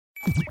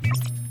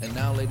And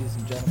now, ladies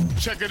and gentlemen,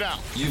 check it out.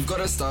 You've Got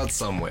to Start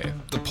Somewhere,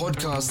 the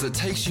podcast that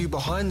takes you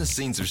behind the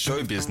scenes of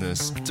show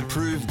business to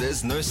prove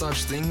there's no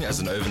such thing as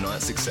an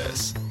overnight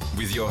success.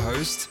 With your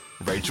host,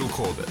 Rachel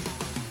Corbett.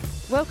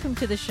 Welcome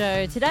to the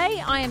show.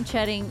 Today I am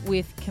chatting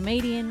with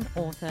comedian,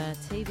 author,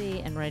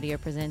 TV and radio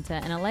presenter,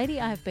 and a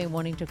lady I have been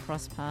wanting to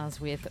cross paths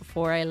with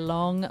for a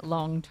long,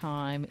 long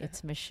time.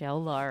 It's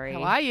Michelle Laurie.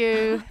 How are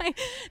you?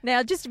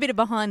 Now, just a bit of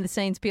behind the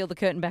scenes, peel the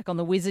curtain back on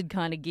the wizard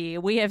kind of gear.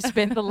 We have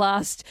spent the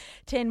last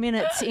 10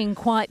 minutes in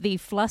quite the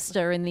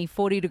fluster in the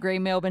 40-degree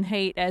Melbourne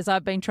heat as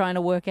I've been trying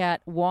to work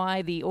out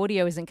why the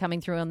audio isn't coming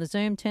through on the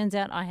Zoom. Turns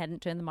out I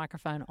hadn't turned the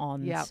microphone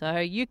on. Yep. So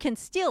you can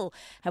still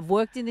have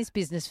worked in this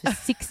business for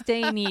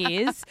 16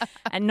 years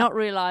and not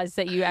realise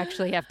that you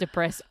actually have to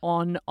press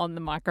on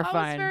the microphone.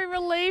 I was very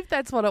relieved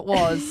that's what it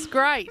was.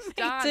 Great. Me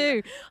Done.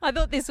 too. I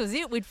thought this was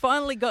it. We'd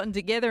finally gotten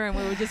together and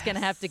we were just going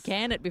to have to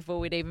can it before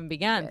we'd even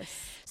begun. Yes.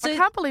 So I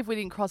can't believe we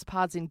didn't cross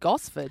paths in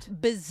Gosford.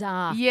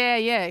 bizarre. Yeah.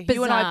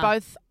 You and I Bizarre.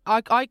 both,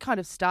 I kind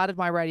of started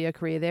my radio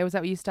career there. Was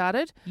that where you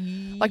started?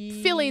 Like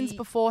fill-ins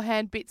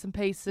beforehand, bits and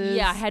pieces.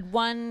 Yeah, I had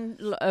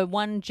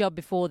one job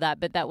before that,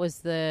 but that was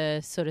the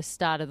sort of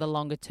start of the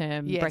longer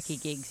term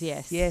brekkie gigs.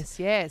 Yes.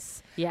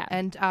 Yes. Yeah.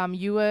 And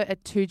you were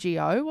at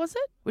 2GO, was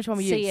it? Which one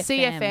were you?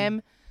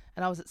 CFM.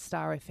 And I was at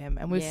Star FM.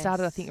 And we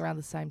started, I think, around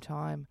the same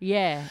time.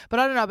 Yeah. But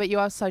I don't know about you.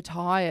 I was so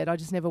tired. I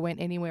just never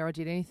went anywhere or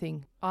did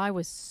anything. I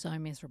was so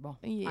miserable.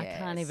 Yeah, I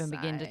can't even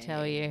begin to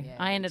tell you. yeah.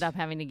 I ended up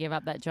having to give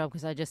up that job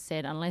because I just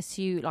said, unless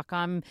you,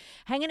 I'm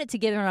hanging it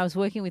together, and I was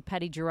working with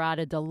Paddy Gerard,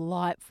 a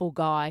delightful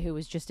guy who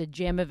was just a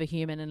gem of a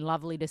human and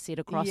lovely to sit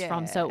across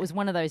from. So it was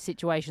one of those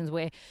situations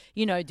where,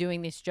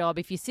 doing this job,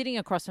 if you're sitting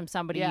across from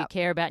somebody you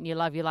care about and you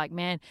love, you're like,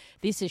 man,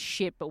 this is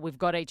shit, but we've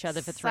got each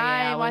other for 3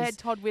 hours. I had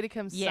Todd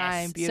Whittaker, Yes,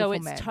 same, beautiful so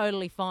it's man.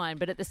 totally fine.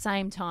 But at the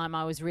same time,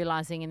 I was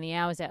realising in the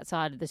hours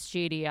outside of the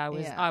studio,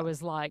 I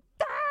was like,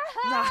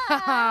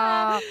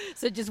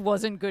 so it just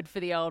wasn't good for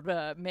the old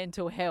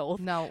mental health.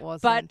 No, it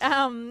wasn't. But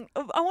I want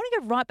to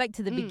go right back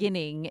to the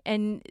beginning.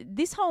 And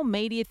this whole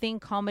media thing,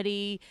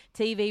 comedy,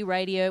 TV,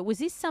 radio, was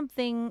this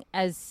something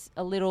as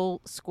a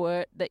little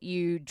squirt that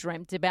you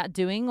dreamt about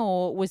doing,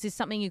 or was this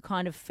something you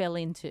kind of fell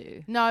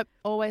into? No,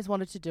 always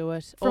wanted to do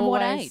it. From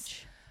always. what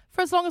age?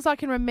 For as long as I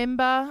can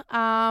remember,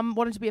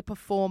 wanted to be a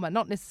performer.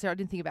 Not necessarily, I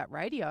didn't think about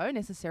radio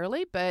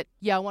necessarily, but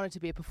I wanted to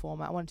be a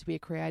performer. I wanted to be a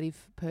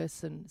creative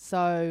person.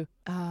 So...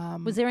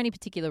 was there any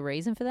particular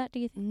reason for that, do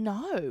you think?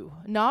 No.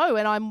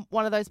 And I'm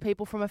one of those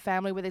people from a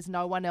family where there's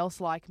no one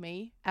else like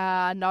me.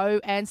 No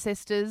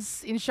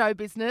ancestors in show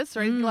business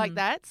or anything like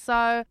that. So,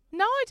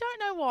 no, I don't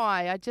know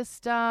why. I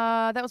just,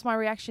 that was my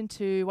reaction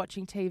to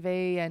watching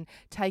TV and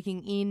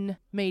taking in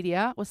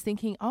media, was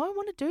thinking, I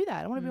want to do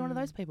that. I want to be one of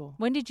those people.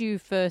 When did you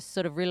first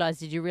sort of realise?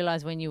 Did you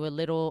realise when you were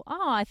little,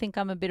 I think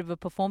I'm a bit of a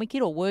performing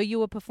kid, or were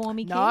you a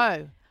performing kid?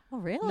 No. Oh,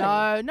 really?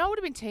 No, it would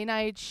have been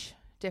teenage,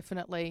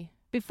 definitely.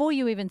 Before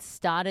you even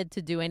started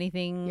to do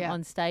anything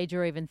on stage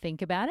or even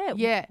think about it?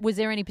 Yeah. Was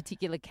there any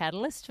particular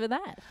catalyst for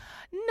that?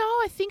 No,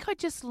 I think I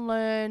just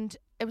learned,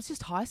 it was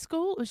just high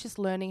school. It was just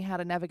learning how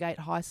to navigate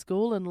high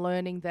school and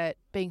learning that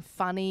being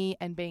funny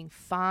and being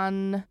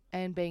fun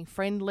and being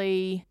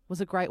friendly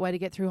was a great way to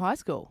get through high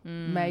school.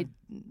 Made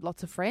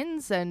lots of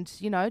friends and,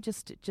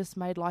 just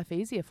made life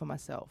easier for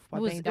myself by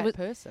being that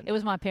person. It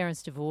was my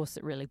parents' divorce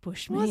that really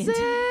pushed me Was into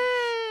it?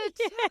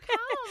 How come?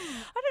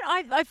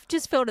 I've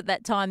just felt at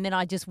that time then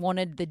I just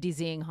wanted the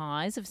dizzying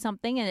highs of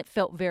something, and it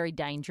felt very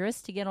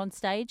dangerous to get on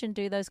stage and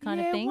do those kind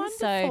of things.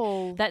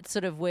 Wonderful. So that's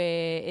sort of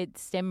where it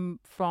stemmed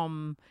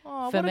from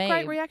for what me. a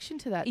great reaction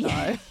to that, though.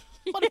 Yeah.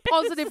 What a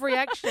positive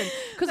reaction.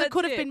 Because it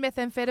could have been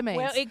methamphetamines.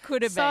 Well, it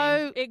could have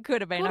been. It could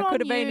have been. I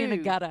could have been in a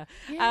gutter.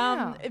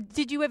 Yeah.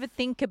 Did you ever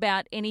think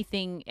about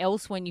anything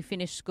else when you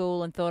finished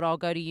school and thought, I'll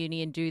go to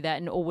uni and do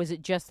that? Or was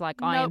it just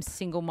like, I am Nope.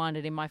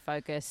 single-minded in my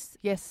focus?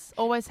 Yes,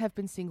 always have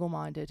been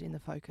single-minded in the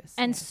focus.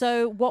 And yes.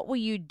 so what were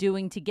you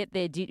doing to get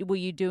there? Were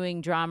you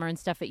doing drama and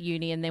stuff at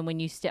uni, and then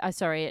when you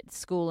at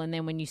school, and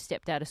then when you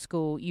stepped out of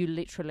school, you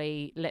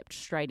literally leapt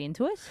straight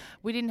into it?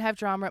 We didn't have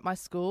drama at my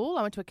school.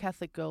 I went to a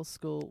Catholic girls'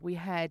 school. We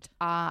had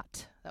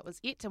art. That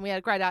was it. And we had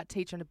a great art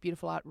teacher and a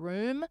beautiful art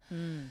room.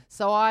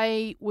 So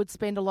I would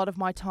spend a lot of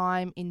my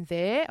time in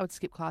there. I would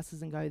skip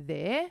classes and go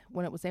there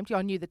when it was empty.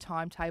 I knew the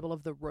timetable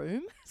of the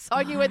room. So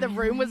I knew where the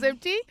room was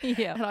empty.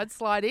 Yeah. And I'd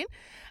slide in.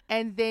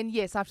 And then,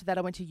 yes, after that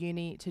I went to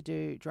uni to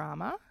do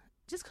drama.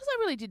 Just because I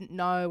really didn't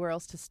know where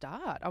else to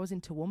start. I was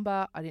in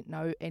Toowoomba. I didn't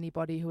know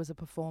anybody who was a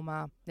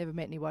performer. Never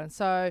met anyone.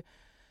 So, I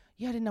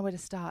didn't know where to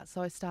start.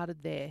 So I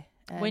started there.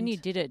 When you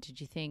did it,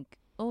 did you think,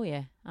 oh,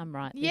 yeah, I'm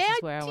right. This Yeah,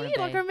 is where I want to did.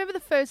 be. Like, I remember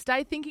the first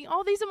day thinking,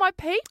 oh, these are my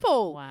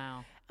people.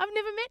 Wow. I've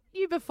never met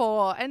you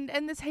before, and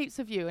there's heaps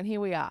of you, and here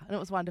we are, and it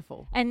was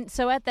wonderful. And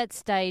so at that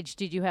stage,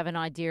 did you have an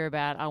idea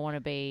about, I want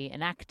to be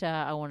an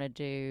actor,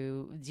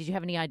 did you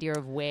have any idea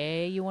of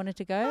where you wanted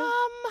to go?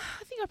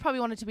 I think I probably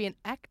wanted to be an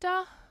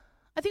actor.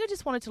 I think I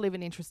just wanted to live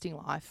an interesting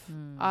life.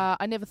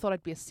 I never thought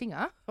I'd be a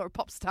singer or a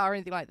pop star or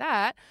anything like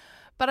that,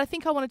 but I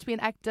think I wanted to be an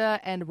actor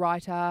and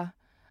writer.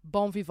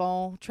 bon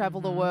vivant,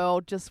 travel the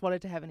world, just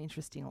wanted to have an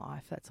interesting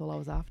life. That's all I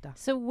was after.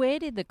 So where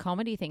did the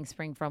comedy thing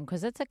spring from?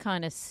 Because it's a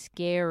kind of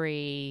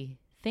scary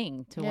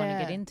thing to want to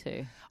get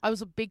into. I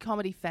was a big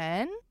comedy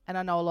fan, and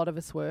I know a lot of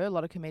us were. A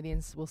lot of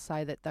comedians will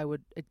say that they were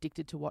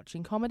addicted to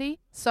watching comedy.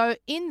 So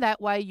in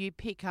that way, you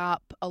pick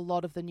up a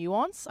lot of the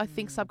nuance. I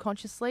think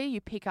subconsciously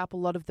you pick up a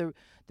lot of the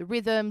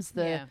rhythms,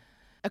 the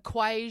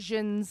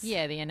equations.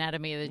 Yeah, the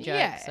anatomy of the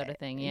joke sort of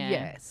thing,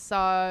 Yeah. So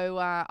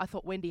I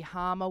thought Wendy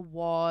Harmer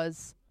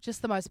was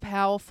just the most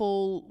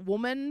powerful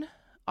woman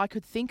I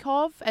could think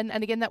of. And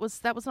again, that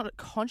was not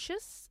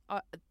conscious.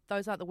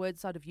 Those aren't the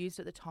words I'd have used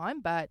at the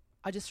time, but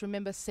I just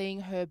remember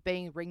seeing her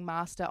being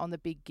ringmaster on the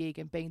big gig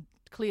and being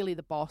clearly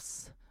the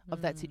boss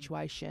of that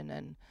situation,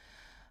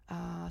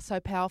 and so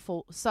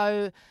powerful.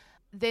 So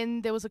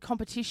then there was a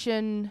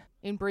competition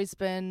in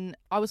Brisbane.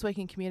 I was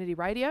working community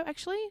radio,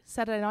 actually,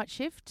 Saturday night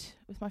shift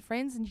with my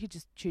friends, and you could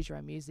just choose your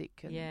own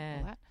music and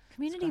all that.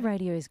 Community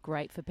radio is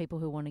great for people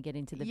who want to get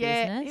into the business.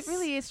 Yeah, it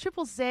really is.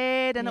 Triple Z,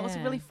 and it was a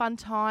really fun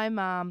time.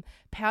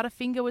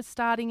 Powderfinger was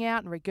starting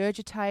out, and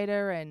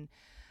Regurgitator, and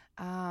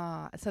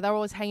so they were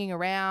always hanging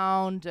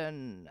around,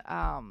 and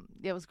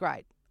it was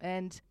great.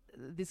 And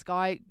this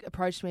guy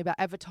approached me about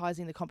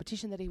advertising the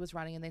competition that he was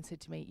running, and then said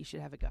to me, "You should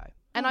have a go."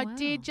 And I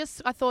did.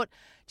 I thought,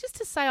 just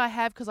to say I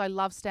have, because I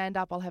love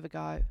stand-up, I'll have a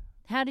go.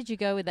 How did you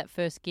go with that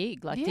first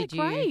gig? Did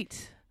you...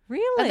 Great.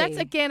 Really? And that's,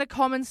 again, a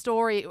common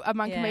story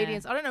among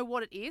comedians. I don't know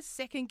what it is.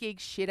 Second gig,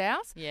 shit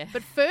house. Yeah.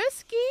 But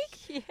first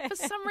gig, for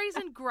some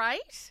reason,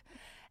 great.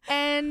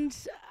 And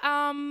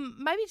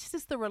maybe it's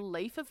just the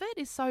relief of it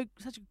is such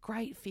a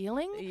great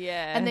feeling.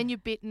 Yeah. And then you're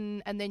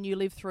bitten, and then you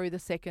live through the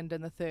second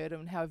and the third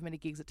and however many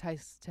gigs it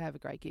takes to have a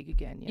great gig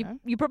again, you know?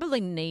 You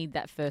probably need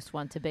that first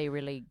one to be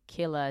really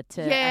killer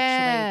to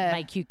actually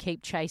make you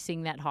keep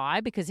chasing that high,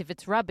 because if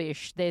it's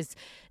rubbish, there's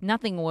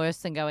nothing worse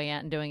than going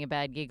out and doing a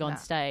bad gig on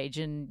stage,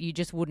 and you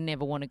just wouldn't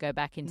ever want to go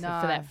back into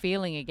for that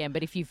feeling again.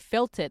 But if you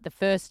felt it the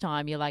first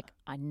time, you're like,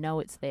 I know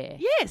it's there.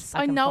 Yes,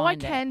 I know I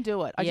can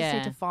do it. I just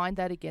need to find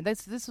that again.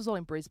 This was all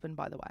in Brisbane,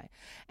 by the way.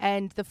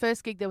 And the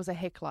first gig, there was a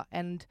heckler,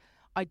 and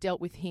I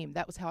dealt with him.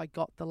 That was how I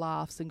got the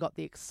laughs and got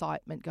the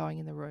excitement going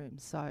in the room.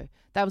 So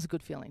that was a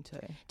good feeling too.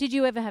 Did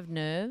you ever have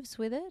nerves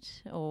with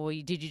it? Or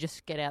did you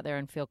just get out there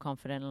and feel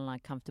confident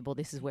and comfortable,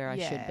 this is where I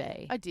should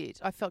be? I did.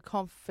 I felt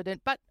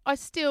confident, but I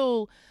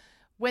still...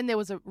 When there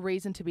was a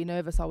reason to be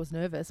nervous, I was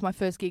nervous. My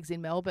first gigs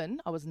in Melbourne,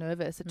 I was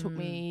nervous. It took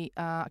me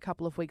a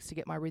couple of weeks to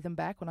get my rhythm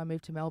back when I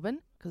moved to Melbourne,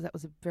 because that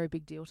was a very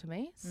big deal to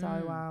me. So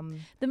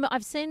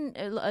I've seen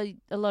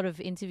a lot of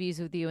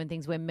interviews with you and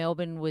things where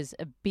Melbourne was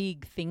a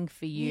big thing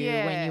for you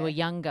when you were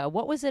younger.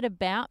 What was it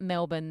about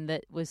Melbourne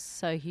that was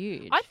so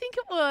huge? I think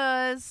it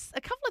was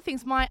a couple of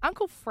things. My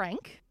Uncle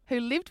Frank,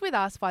 who lived with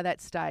us by that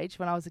stage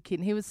when I was a kid,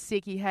 and he was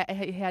sick. He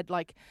had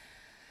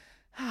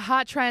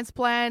heart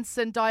transplants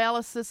and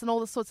dialysis and all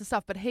this sorts of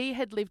stuff, but he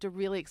had lived a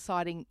really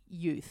exciting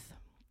youth,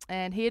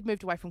 and he had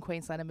moved away from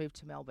Queensland and moved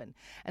to Melbourne,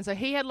 and so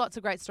he had lots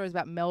of great stories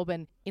about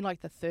Melbourne in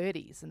the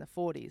 30s and the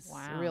 40s.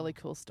 Wow. Really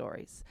cool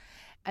stories.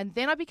 And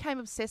then I became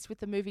obsessed with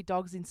the movie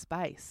Dogs in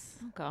Space.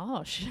 Oh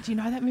gosh, do you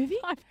know that movie?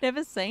 I've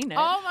never seen it.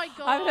 Oh my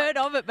god, I've heard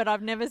of it, but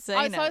I've never seen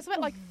it. So I was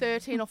about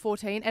 13 or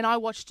 14, and I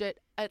watched it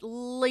at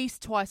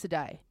least twice a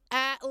day.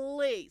 At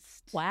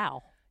least.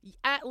 Wow.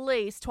 At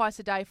least twice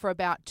a day for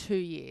about 2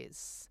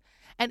 years.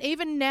 And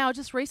even now,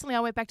 just recently,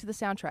 I went back to the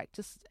soundtrack.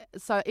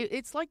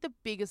 It's like the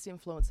biggest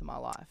influence in my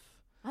life.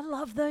 I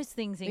love those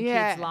things in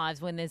kids' lives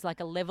when there's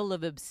a level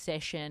of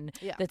obsession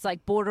that's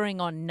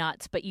bordering on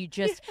nuts, but you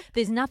just,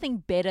 there's nothing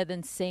better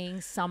than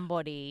seeing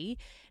somebody,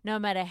 no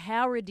matter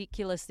how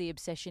ridiculous the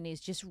obsession is,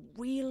 just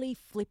really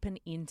flipping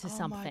into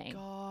something. Oh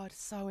my God,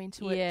 so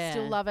into it.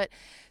 Still love it.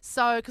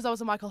 So, because I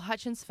was a Michael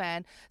Hutchence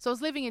fan. So I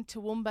was living in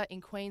Toowoomba in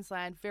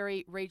Queensland,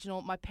 very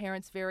regional. My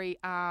parents very,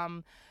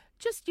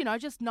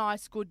 just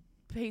nice, good,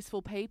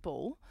 peaceful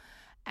people.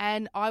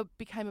 And I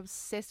became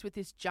obsessed with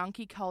this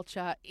junkie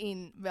culture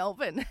in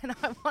Melbourne, and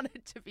I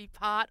wanted to be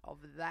part of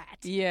that.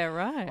 Yeah,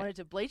 right. I wanted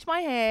to bleach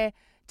my hair,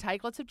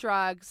 take lots of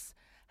drugs,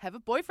 have a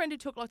boyfriend who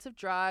took lots of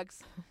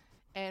drugs,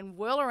 and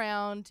whirl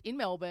around in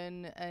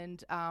Melbourne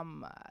and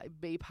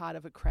be part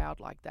of a crowd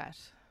like that.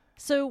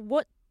 So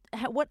what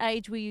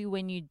age were you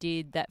when you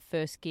did that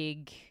first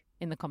gig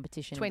in the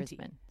competition 20. in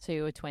Brisbane? So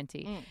you were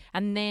 20.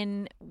 And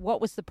then what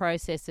was the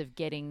process of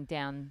getting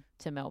down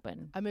to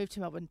Melbourne? I moved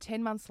to Melbourne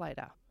 10 months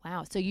later.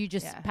 Wow. So you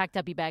just packed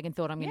up your bag and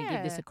thought, I'm going to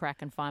give this a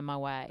crack and find my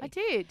way. I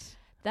did.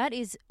 That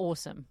is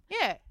awesome.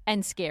 Yeah.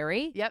 And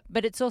scary. Yep.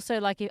 But it's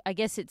also I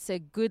guess it's a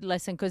good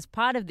lesson, because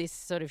part of this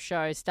sort of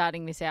show,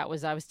 starting this out,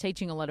 was I was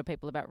teaching a lot of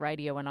people about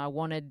radio, and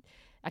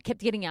I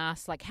kept getting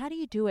asked, how do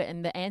you do it?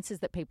 And the answers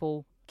that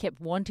people kept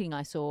wanting,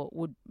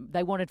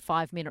 they wanted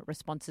 5-minute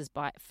responses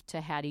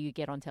to how do you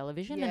get on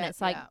television. And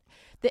it's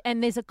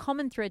and there's a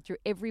common thread through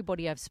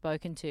everybody I've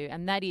spoken to,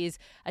 and that is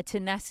a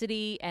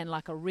tenacity and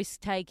a risk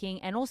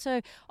taking, and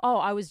also,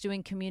 I was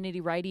doing community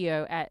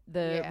radio at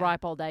the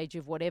ripe old age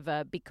of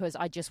whatever because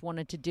I just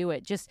wanted to do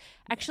it. Just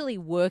actually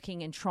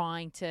working and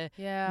trying to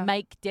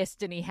make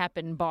destiny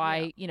happen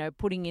by,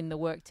 putting in the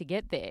work to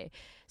get there.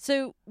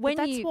 So when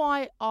But that's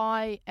why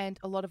I and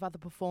a lot of other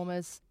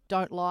performers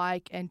don't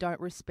like and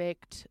don't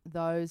respect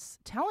those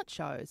talent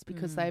shows,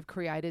 because they've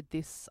created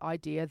this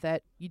idea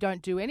that you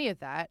don't do any of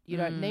that. You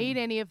don't need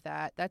any of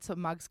that. That's a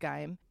mug's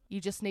game.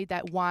 You just need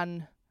that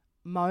one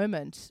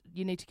moment.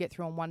 You need to get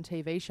through on one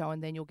TV show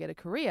and then you'll get a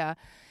career.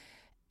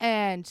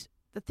 And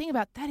the thing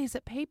about that is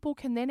that people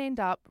can then end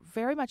up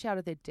very much out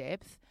of their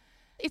depth.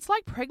 It's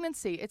like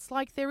pregnancy. It's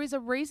like there is a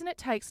reason it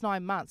takes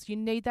 9 months. You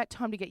need that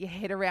time to get your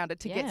head around it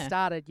to get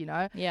started, you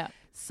know? Yeah.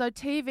 So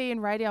TV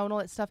and radio and all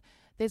that stuff,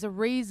 there's a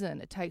reason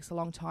it takes a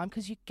long time,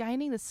 because you're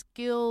gaining the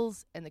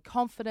skills and the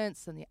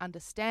confidence and the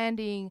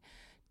understanding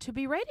to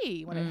be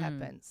ready when it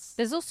happens.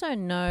 There's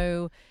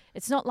also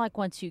it's not like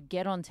once you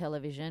get on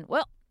television,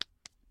 well,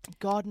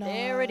 God, no.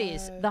 there it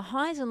is. The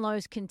highs and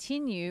lows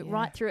continue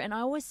right through. And I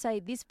always say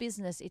this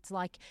business, it's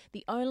like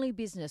the only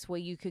business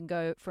where you can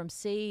go from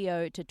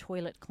CEO to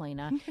toilet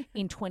cleaner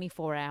in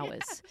 24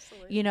 hours.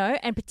 You know,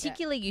 and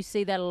particularly you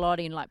see that a lot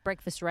in like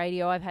breakfast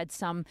radio. I've had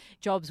some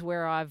jobs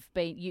where I've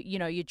been, you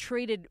know, you're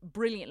treated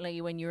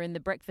brilliantly when you're in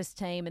the breakfast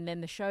team and then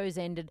the show's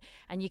ended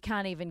and you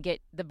can't even get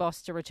the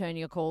boss to return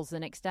your calls the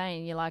next day.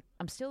 And you're like,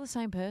 I'm still the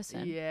same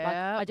person.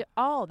 Yeah.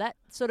 Like, that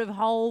sort of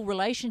whole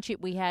relationship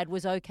we had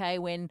was okay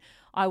when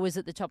I was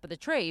at the top of the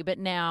tree, but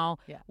now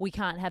we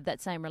can't have that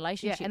same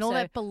relationship. Yeah, and all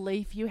that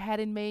belief you had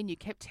in me, and you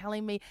kept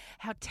telling me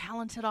how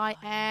talented I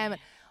am.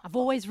 I've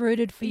always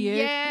rooted for you.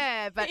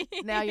 Yeah, but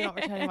now you're not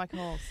returning my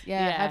calls.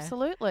 Yeah,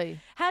 absolutely.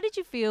 How did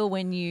you feel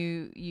when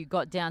you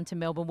got down to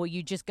Melbourne? Were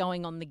you just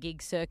going on the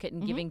gig circuit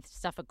and giving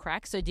stuff a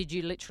crack? So did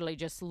you literally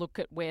just look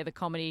at where the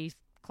comedy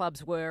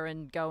clubs were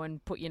and go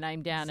and put your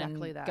name down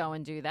go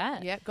and do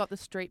that? Yeah, got the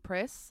street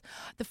press.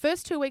 The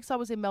first 2 weeks I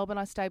was in Melbourne,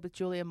 I stayed with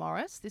Julia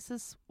Morris. This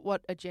is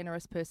what a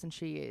generous person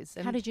she is.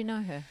 And how did you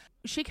know her?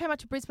 She came up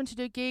to Brisbane to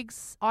do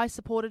gigs. I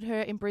supported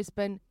her in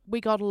Brisbane.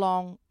 We got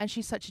along, and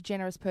she's such a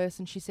generous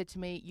person. She said to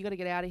me, you got to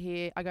get out of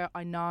here. I go,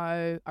 I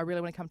know. I really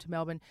want to come to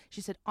Melbourne.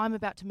 She said, I'm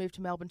about to move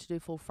to Melbourne to do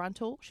Full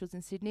Frontal. She was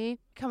in Sydney.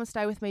 Come and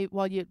stay with me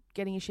while you're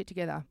getting your shit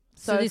together.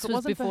 So this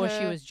was before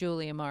she was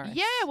Julia Morris?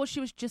 Yeah, well, she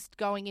was just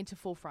going into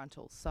Full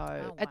Frontal.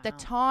 So at the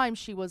time,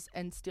 she was,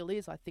 and still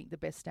is, I think, the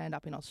best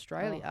stand-up in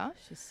Australia. Oh,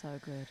 she's so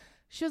good.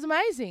 She was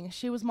amazing.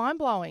 She was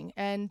mind-blowing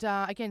and,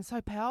 again,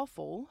 so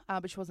powerful,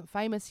 but she wasn't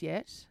famous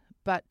yet.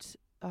 But,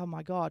 oh,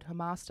 my God, a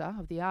master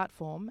of the art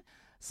form.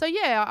 So,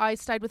 yeah, I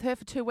stayed with her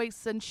for 2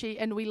 weeks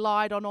and we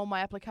lied on all my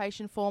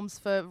application forms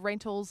for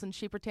rentals, and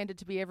she pretended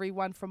to be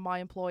everyone from my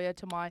employer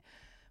to my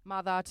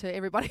mother to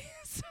everybody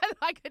so that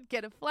I could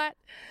get a flat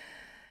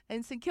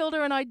in St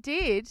Kilda, and I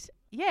did.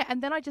 Yeah,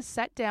 and then I just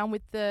sat down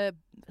with the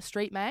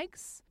street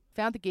mags,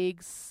 found the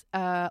gigs,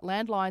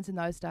 landlines in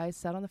those days,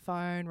 sat on the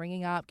phone,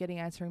 ringing up, getting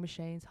answering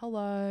machines.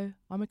 Hello,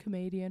 I'm a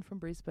comedian from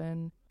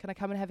Brisbane. Can I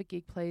come and have a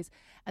gig, please?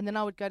 And then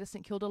I would go to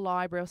St Kilda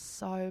Library. I was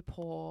so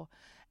poor.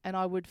 And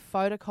I would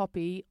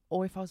photocopy,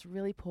 or if I was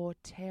really poor,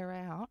 tear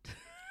out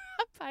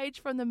a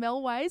page from the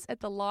Melways at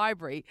the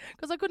library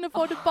because I couldn't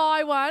afford to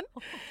buy one.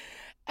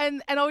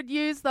 And I would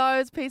use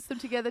those, piece them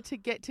together to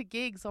get to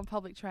gigs on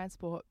public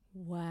transport.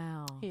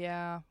 Wow.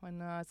 Yeah, I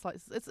know. It's like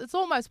it's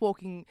almost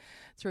walking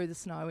through the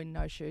snow in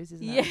no shoes,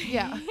 isn't it?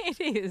 Yeah, it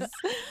is.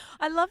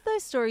 I love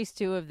those stories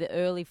too of the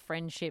early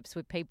friendships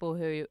with people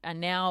who are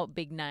now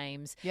big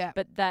names. Yeah.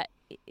 But that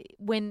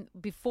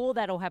before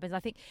that all happens,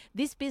 I think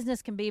this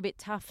business can be a bit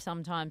tough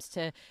sometimes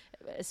to,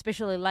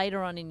 especially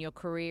later on in your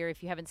career,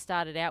 if you haven't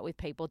started out with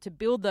people, to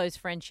build those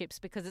friendships,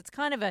 because it's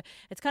kind of a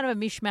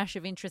mishmash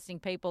of interesting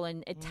people,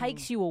 and it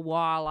takes you a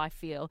while, I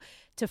feel,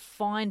 to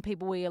find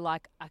people where you're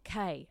like,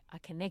 okay, I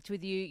connect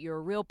with you, you're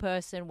a real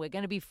person, we're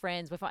going to be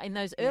friends. In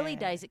those early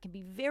days, it can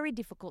be very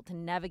difficult to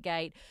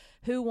navigate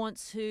who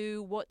wants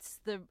who,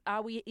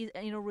 are we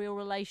in a real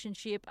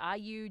relationship? Are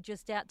you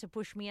just out to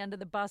push me under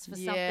the bus for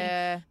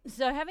something?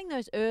 So having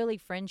those early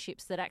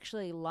friendships that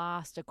actually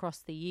last across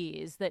the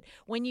years, that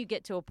when you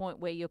get to a point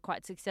where you're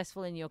quite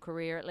successful in your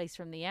career, at least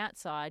from the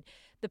outside,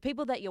 the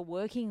people that you're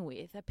working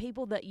with are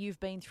people that you've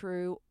been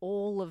through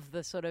all of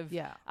the sort of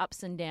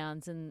ups and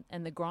downs and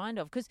the grind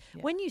of. Because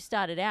when you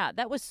started out,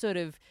 that was sort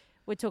of,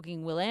 we're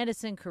talking Will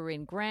Anderson,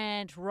 Corinne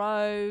Grant,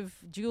 Rove,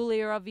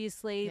 Julia,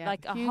 obviously,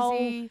 like a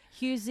whole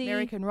Hughesy,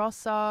 American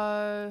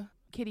Rosso,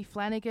 Kitty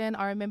Flanagan.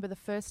 I remember the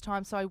first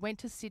time, so I went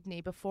to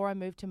Sydney before I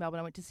moved to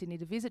Melbourne. I went to Sydney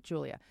to visit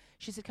Julia.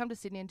 She said, come to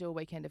Sydney and do a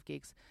weekend of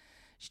gigs.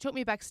 She took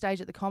me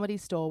backstage at the Comedy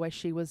Store where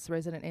she was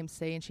resident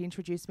MC, and she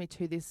introduced me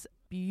to this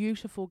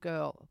beautiful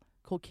girl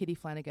called Kitty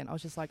Flanagan. I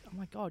was just like, oh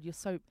my God, you're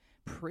so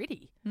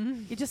pretty.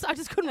 I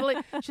just couldn't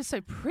believe she's so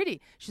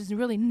pretty. She's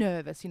really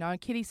nervous,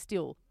 and Kitty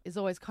still is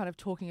always kind of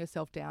talking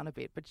herself down a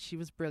bit, but she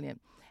was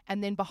brilliant.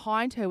 And then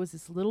behind her was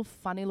this little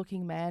funny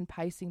looking man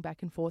pacing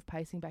back and forth.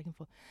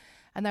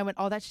 And they went,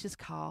 oh, that's just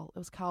Carl. It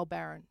was Carl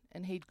Barron.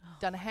 And he'd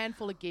done a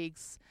handful of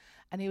gigs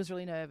and he was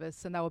really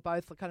nervous, and they were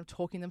both kind of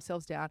talking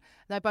themselves down.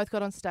 And they both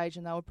got on stage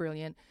and they were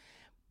brilliant.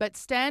 But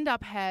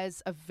stand-up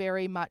has a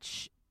very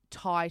much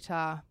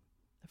tighter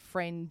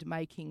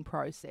friend-making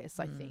process,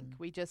 I think.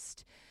 We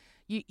just...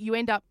 You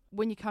end up,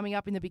 when you're coming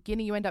up in the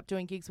beginning, you end up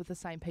doing gigs with the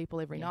same people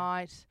every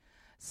night.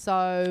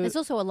 So there's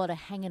also a lot of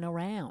hanging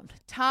around.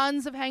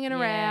 tons of hanging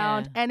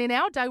around. And in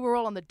our day, we were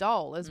all on the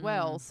dole as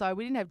well. So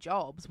we didn't have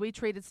jobs. We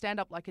treated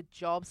stand-up like a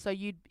job. So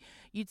you'd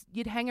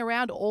hang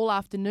around all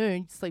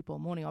afternoon. You'd sleep all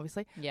morning,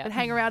 obviously. Yeah. But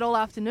hang around all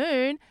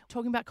afternoon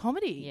talking about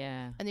comedy.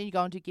 Yeah. And then you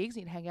go and do gigs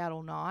and you'd hang out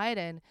all night.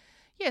 And,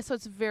 yeah, so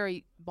it's a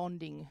very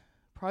bonding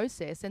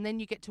process. And then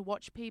you get to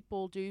watch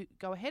people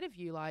go ahead of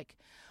you. Like,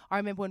 I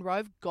remember when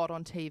Rove got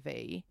on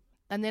TV,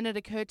 and then it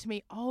occurred to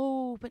me,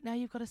 oh, but now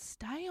you've got to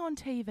stay on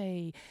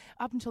TV.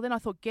 Up until then, I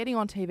thought getting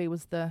on TV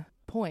was the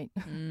point.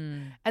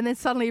 And then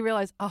suddenly you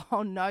realise,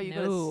 oh, no, you've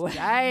got to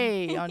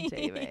stay on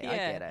TV. Yeah. I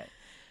get it.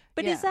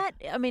 But is that,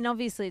 I mean,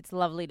 obviously it's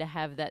lovely to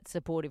have that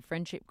supportive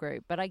friendship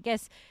group, but I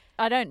guess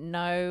I don't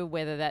know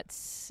whether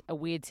that's a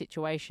weird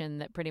situation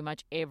that pretty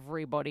much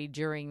everybody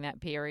during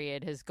that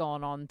period has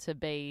gone on to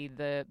be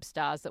the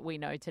stars that we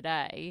know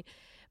today.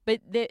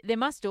 But there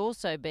must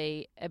also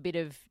be a bit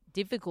of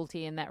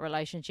difficulty in that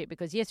relationship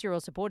because, yes, you're all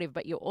supportive,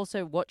 but you're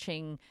also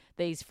watching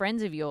these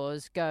friends of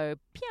yours go,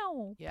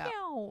 pew,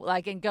 pew,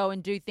 like, and go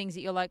and do things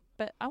that you're like,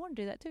 but I want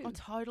to do that too. Oh,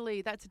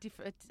 totally. That's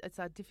it's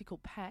a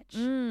difficult patch.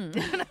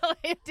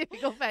 Definitely a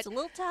difficult patch. It's a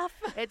little tough.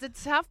 It's a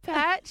tough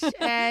patch.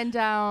 And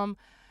I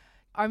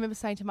remember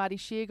saying to Marty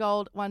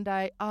Sheargold one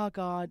day, oh,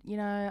 God, you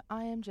know,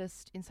 I am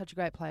just in such a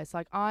great place.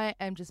 Like, I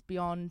am just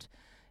beyond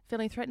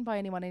feeling threatened by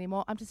anyone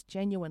anymore. I'm just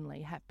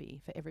genuinely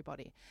happy for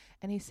everybody.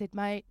 And he said,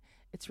 mate,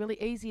 it's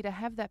really easy to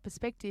have that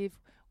perspective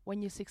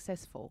when you're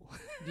successful.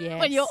 Yes.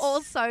 When you're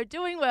also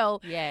doing well.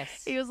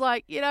 Yes. He was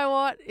like, you know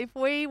what? If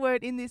we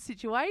weren't in this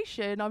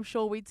situation, I'm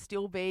sure we'd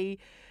still be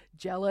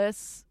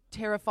jealous,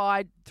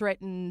 terrified,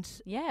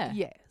 threatened. Yeah.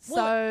 Yeah. Well,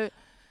 So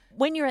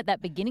when you're at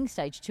that beginning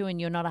stage too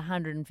and you're not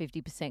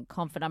 150%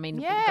 confident, I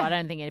mean, I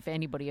don't think if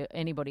anybody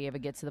ever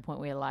gets to the point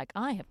where you're like,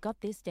 I have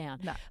got this down.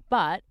 No.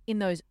 But in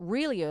those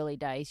really early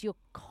days, you're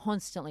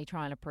constantly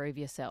trying to prove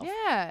yourself.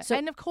 yeah. So-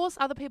 And of course,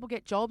 other people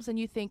get jobs and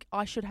you think,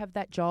 I should have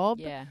that job.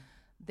 Yeah.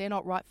 They're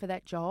not right for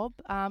that job.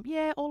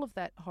 Yeah, all of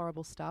that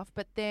horrible stuff.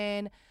 But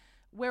then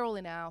we're all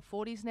in our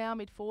 40s now,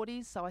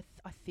 mid-40s, so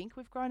I think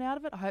we've grown out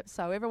of it. I hope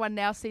so. Everyone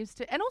now seems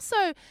to... And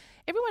also,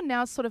 everyone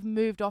now sort of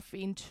moved off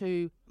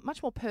into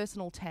much more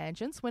personal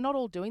tangents. We're not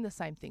all doing the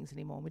same things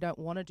anymore. We don't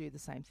want to do the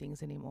same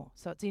things anymore.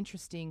 So it's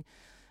interesting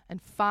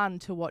and fun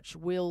to watch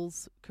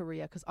Will's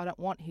career because I don't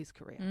want his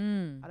career.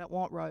 I don't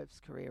want Rove's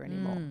career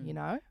anymore, you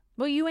know?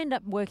 Well, you end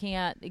up working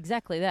out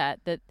exactly that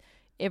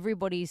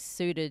everybody's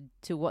suited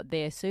to what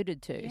they're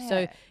suited to. Yeah.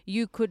 So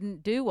you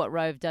couldn't do what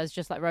Rove does,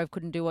 just like Rove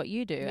couldn't do what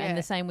you do. Yeah. And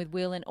the same with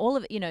Will and all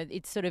of it. You know,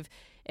 it's sort of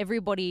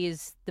everybody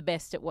is the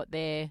best at what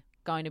they're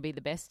going to be the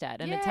best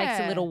at. And it takes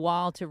a Yeah. little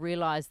while to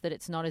realise that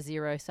it's not a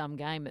zero-sum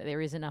game, that there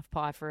is enough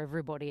pie for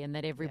everybody and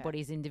that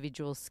everybody's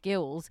individual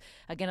skills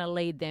are going to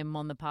lead them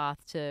on the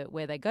path to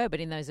where they go. But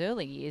in those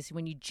early years,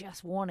 when you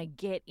just want to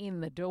get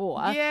in the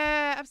door...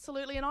 Yeah,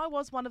 absolutely. And I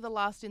was one of the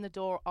last in the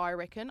door, I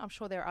reckon. I'm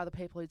sure there are other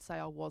people who'd say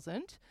I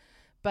wasn't.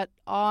 But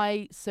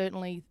I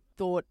certainly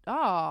thought,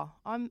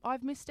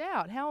 I've missed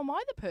out. How am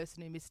I the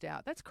person who missed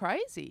out? That's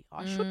crazy.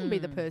 I shouldn't be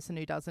the person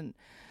who doesn't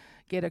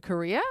get a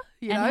career.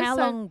 You know? How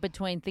long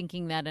between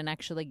thinking that and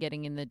actually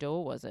getting in the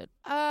door was it?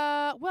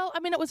 Well, I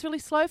mean, it was really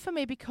slow for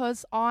me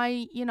because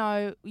I,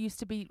 used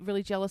to be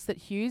really jealous that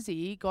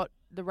Hughesy got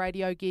the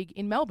radio gig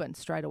in Melbourne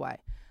straight away.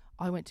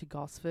 I went to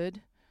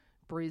Gosford,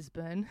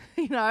 Brisbane,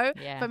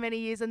 for many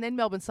years, and then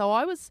Melbourne. So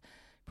I was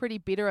pretty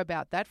bitter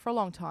about that for a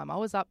long time. I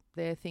was up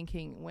there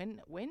thinking,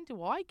 when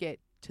do I get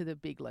to the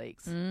big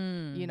leagues? So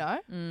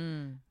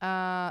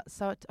I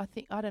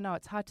think, I don't know,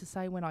 it's hard to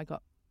say when I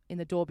got in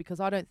the door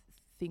because I don't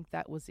think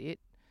that was it.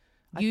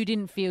 You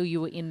didn't feel you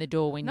were in the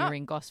door when No. you were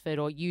in Gosford,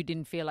 or you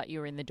didn't feel like you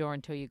were in the door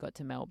until you got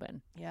to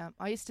Melbourne? Yeah,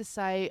 I used to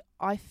say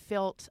I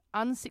felt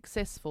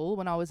unsuccessful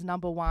when I was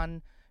number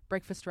one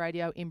breakfast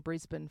radio in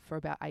Brisbane for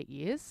about 8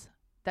 years.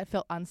 That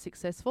felt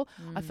unsuccessful.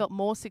 I felt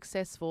more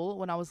successful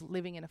when I was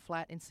living in a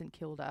flat in St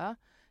Kilda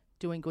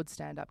doing good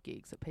stand-up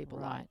gigs that people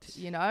liked,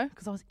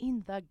 because I was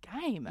in the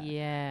game.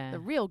 Yeah. The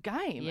real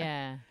game.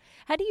 Yeah.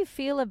 How do you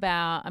feel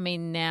about, I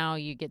mean, now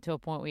you get to a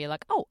point where you're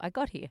like, oh, I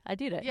got here. I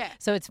did it. Yeah.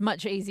 So it's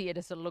much easier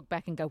to sort of look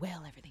back and go,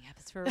 well, everything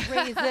happens for a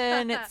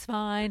reason. It's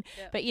fine.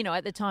 Yeah. But,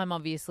 at the time,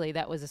 obviously,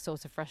 that was a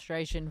source of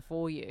frustration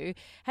for you.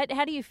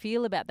 How do you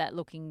feel about that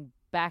looking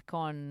back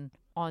on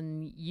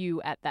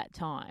you at that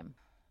time?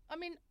 I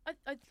mean,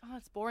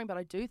 it's boring, but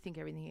I do think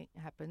everything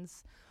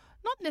happens,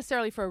 not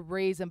necessarily for a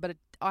reason, but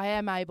I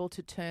am able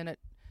to turn it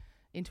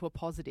into a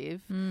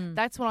positive.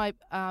 That's when I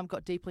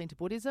got deeply into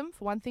Buddhism,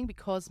 for one thing,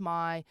 because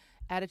my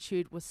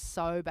attitude was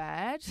so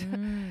bad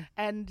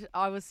and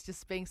I was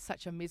just being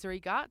such a misery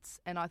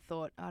guts, and I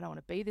thought, I don't want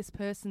to be this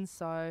person,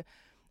 so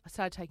I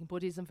started taking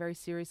Buddhism very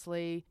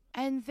seriously.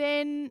 And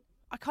then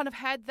I kind of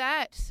had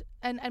that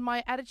and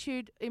my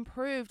attitude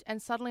improved, and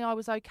suddenly I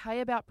was okay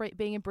about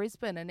being in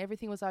Brisbane and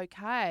everything was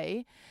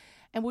okay.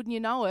 And wouldn't you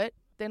know it,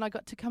 then I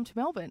got to come to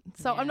Melbourne.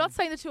 So I'm not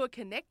saying the two are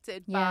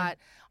connected, but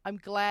I'm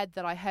glad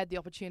that I had the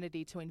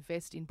opportunity to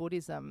invest in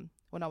Buddhism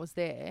when I was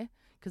there,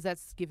 because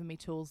that's given me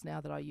tools now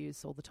that I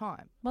use all the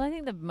time. Well, I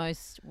think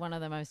one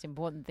of the most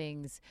important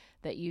things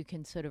that you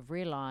can sort of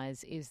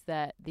realise is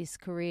that this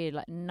career,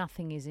 like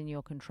nothing is in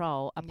your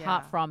control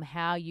apart from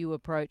how you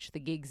approach the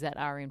gigs that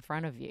are in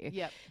front of you.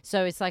 Yep.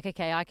 So it's like,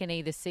 okay, I can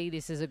either see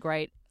this as a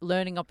great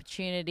learning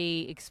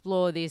opportunity,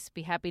 explore this,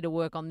 be happy to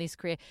work on this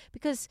career.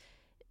 Because,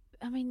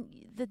 I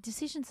mean, the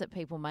decisions that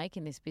people make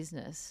in this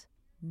business,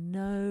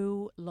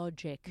 no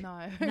logic.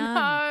 No.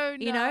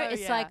 None. You know,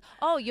 it's like,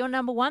 oh, you're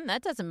number one,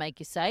 that doesn't make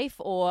you safe.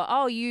 Or,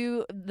 oh,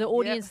 the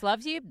audience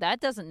loves you,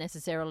 that doesn't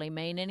necessarily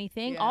mean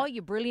anything. Yeah. Oh,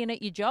 you're brilliant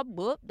at your job,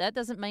 whoop, that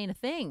doesn't mean a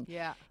thing.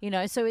 Yeah. You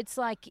know, so it's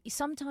like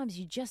sometimes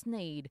you just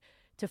need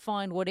to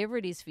find whatever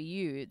it is for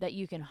you that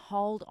you can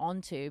hold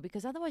on to,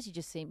 because otherwise you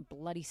just seem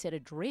bloody set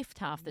adrift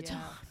half the time.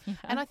 You know?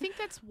 And I think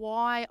that's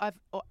why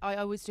I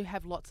always do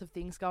have lots of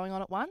things going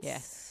on at once.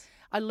 Yes.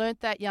 I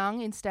learnt that young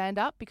in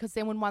stand-up, because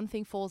then when one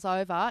thing falls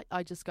over,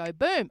 I just go,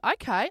 boom,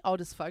 okay, I'll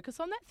just focus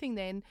on that thing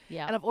then.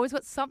 Yeah. And I've always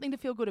got something to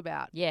feel good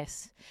about.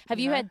 Yes. Have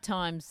you had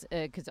times,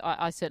 because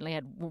I certainly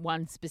had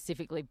one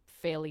specifically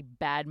fairly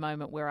bad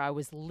moment where I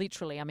was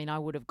literally, I mean, I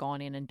would have gone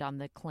in and done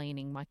the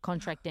cleaning. My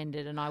contract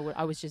ended and I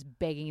was just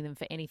begging them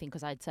for anything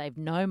because I'd saved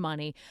no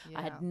money. Yeah.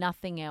 I had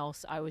nothing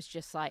else. I was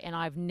just like, and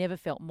I've never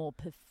felt more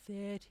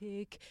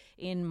pathetic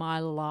in my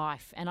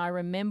life. And I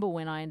remember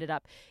when I ended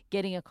up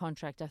getting a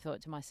contract, I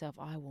thought to myself,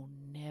 I will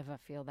never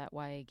feel that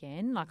way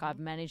again. Like I've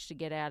managed to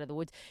get out of the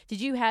woods.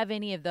 Did you have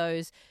any of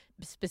those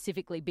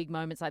specifically big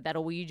moments like that,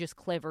 or were you just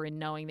clever in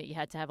knowing that you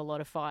had to have a lot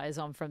of fires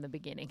on from the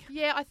beginning?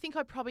 Yeah, I think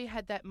I probably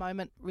had that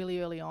moment really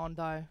early on,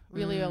 though,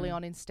 early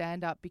on in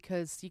stand-up,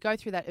 because you go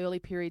through that early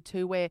period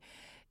too where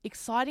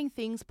exciting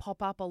things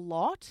pop up a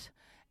lot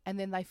and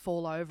then they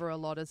fall over a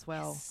lot as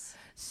well. Yes.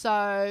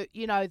 So,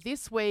 you know,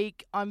 this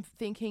week I'm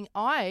thinking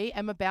I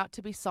am about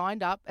to be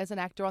signed up as an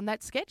actor on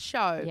that sketch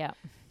show. Yeah.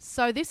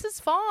 So this is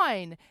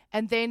fine.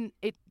 And then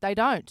they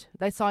don't.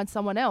 They sign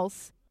someone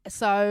else.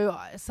 So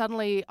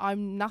suddenly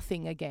I'm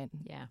nothing again.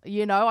 Yeah.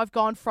 You know, I've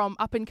gone from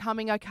up and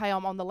coming, okay,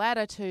 I'm on the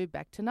ladder, to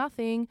back to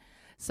nothing.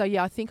 So,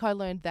 yeah, I think I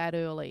learned that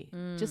early,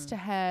 just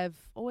to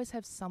always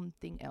have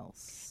something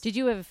else. Did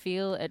you ever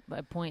feel at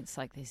points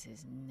like this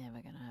is never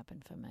going to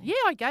happen for me? Yeah,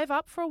 I gave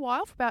up for a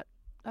while, for about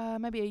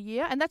maybe a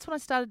year. And that's when I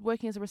started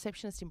working as a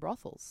receptionist in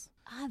brothels.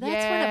 Ah,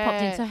 that's when it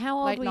popped in. So how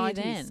old late were 90s. you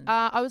then?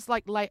 I was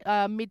like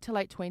mid to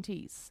late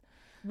 20s.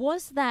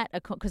 Was that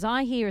because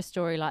I hear a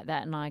story like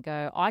that and I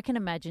go, I can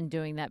imagine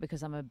doing that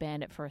because I'm a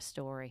bandit for a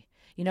story.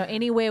 You know,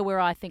 anywhere where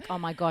I think, oh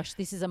my gosh,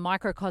 this is a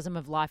microcosm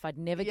of life I'd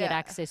never get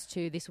access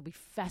to. This will be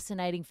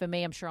fascinating for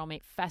me. I'm sure I'll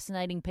meet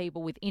fascinating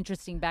people with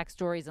interesting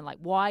backstories and like,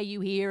 why are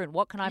you here and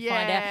what can I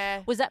find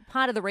out? Was that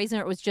part of the reason,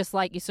 or it was just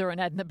like you saw an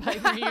ad in the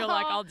paper and you're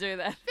like, I'll do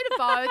that? Bit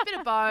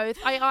of both.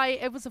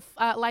 It was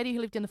a lady who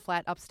lived in the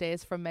flat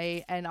upstairs from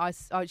me, and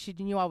she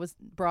knew I was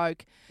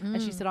broke, and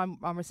she said,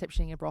 I'm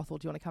receptioning a brothel.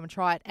 Do you want to come and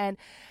try it? And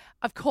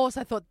of course,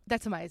 I thought,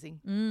 that's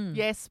amazing.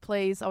 Yes,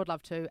 please. I would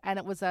love to. And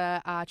it was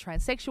a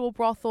transsexual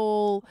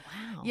brothel.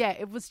 Wow. Yeah,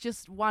 it was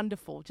just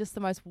wonderful. Just the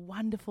most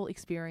wonderful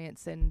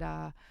experience. And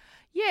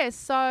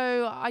so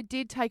I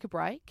did take a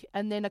break.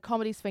 And then a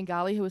comedy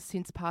Svengali, who has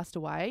since passed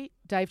away,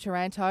 Dave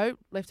Taranto,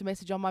 left a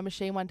message on my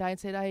machine one day and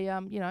said, hey,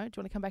 do you want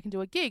to come back and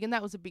do a gig? And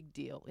that was a big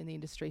deal in the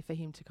industry for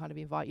him to kind of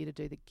invite you to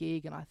do the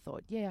gig. And I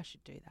thought, yeah, I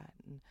should do that.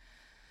 And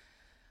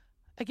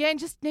again,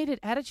 just needed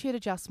attitude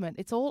adjustment.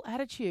 It's all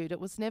attitude. It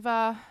was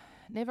never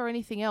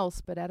anything else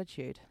but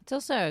attitude. It's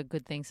also a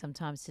good thing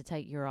sometimes to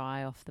take your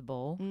eye off the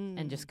ball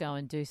and just go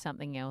and do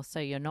something else, so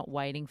you're not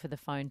waiting for the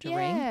phone to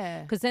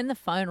ring. Because then the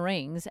phone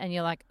rings and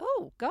you're like,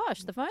 oh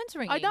gosh, the phone's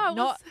ringing. I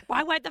know.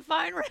 Why won't the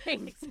phone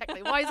ring?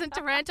 Exactly. Why isn't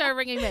Taranto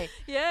ringing me?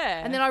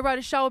 Yeah. And then I wrote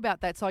a show about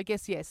that. So I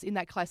guess, yes, in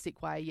that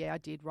classic way, I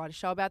did write a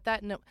show about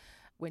that, and it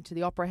went to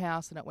the Opera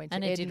House and it went to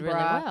Edinburgh. And it did really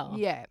well.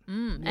 Yeah.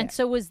 And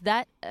so was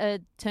that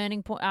a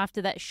turning point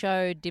after that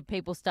show? Did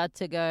people start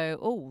to go,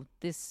 oh,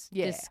 this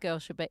girl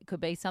could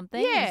be something?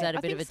 Yeah, Was that a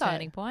I bit of a think so.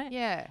 turning point?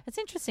 Yeah. It's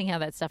interesting how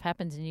that stuff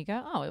happens and you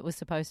go, oh, it was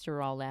supposed to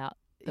roll out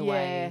the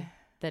way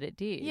that it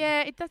did.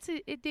 Yeah,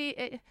 it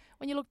did.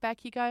 When you look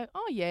back, you go,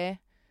 oh, yeah.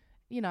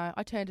 You know,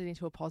 I turned it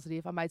into a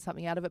positive. I made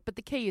something out of it. But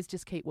the key is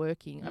just keep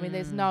working. I mean,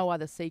 there's no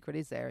other secret,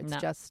 is there? It's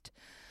just...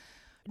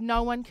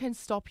 No one can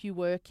stop you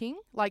working.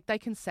 Like, they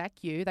can sack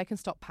you, they can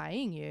stop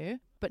paying you,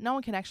 but no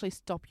one can actually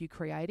stop you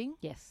creating.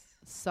 Yes.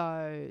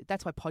 So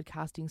that's why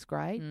podcasting's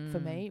great for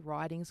me,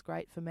 writing's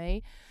great for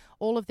me.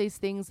 All of these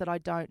things that I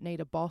don't need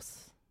a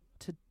boss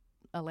to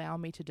allow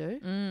me to do.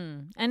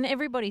 And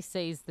everybody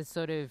sees the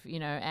sort of,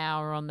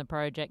 hour on the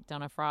project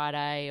on a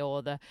Friday,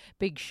 or the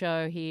big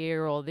show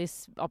here, or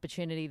this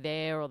opportunity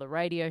there, or the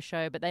radio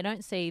show, but they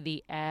don't see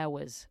the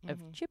hours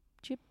of chip,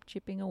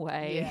 chipping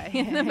away Yeah.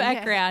 in the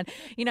background.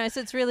 You know,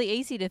 so it's really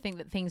easy to think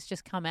that things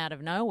just come out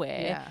of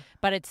nowhere,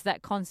 but it's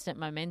that constant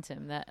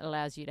momentum that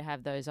allows you to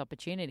have those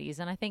opportunities.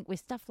 And I think with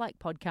stuff like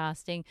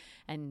podcasting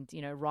and,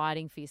 you know,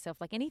 writing for yourself,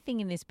 like anything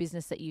in this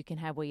business that you can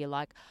have where you're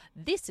like,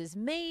 this is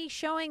me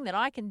showing that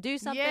I can do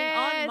something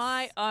on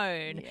my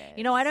own. Yes.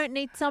 You know, I don't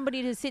need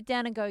somebody to sit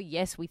down and go,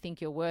 yes, we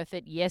think you're worth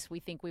it. Yes, we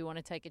think we want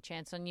to take a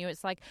chance on you.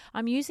 It's like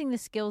I'm using the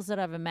skills that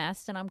I've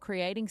amassed and I'm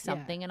creating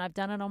something and I've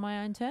done it on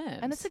my own terms.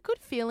 And it's a good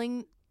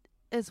feeling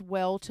as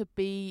well to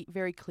be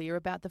very clear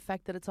about the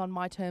fact that it's on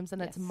my terms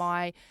and it's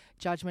my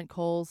judgment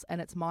calls and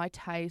it's my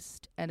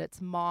taste and it's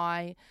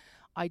my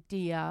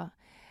idea,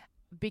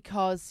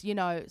 because, you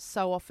know,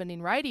 so often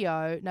in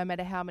radio, no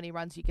matter how many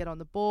runs you get on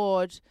the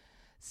board,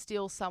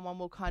 still someone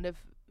will kind of,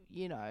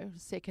 you know,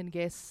 second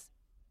guess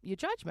your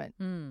judgment.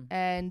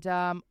 And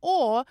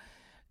or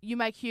you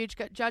make huge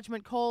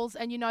judgment calls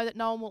and you know that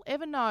no one will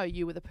ever know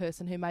you were the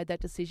person who made that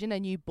decision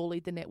and you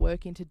bullied the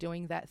network into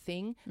doing that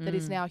thing that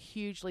is now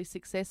hugely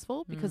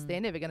successful, because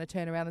they're never going to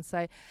turn around and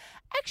say,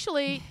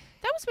 actually,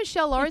 that was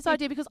Michelle Laurie's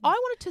idea because I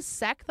wanted to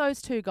sack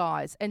those two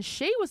guys. And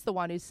she was the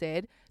one who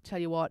said, tell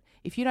you what,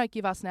 if you don't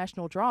give us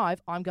National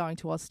Drive, I'm going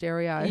to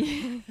Austereo.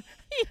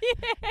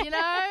 You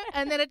know?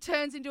 And then it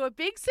turns into a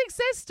big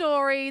success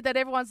story that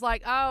everyone's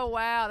like, oh,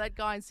 wow, that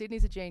guy in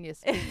Sydney's a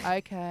genius.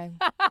 Okay.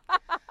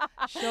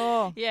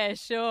 Sure. Yeah,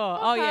 sure.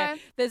 Okay. Oh yeah.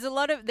 There's a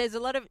lot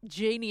of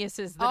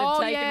geniuses that have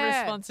taken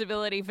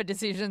responsibility for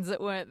decisions that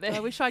weren't there. I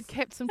wish I'd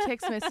kept some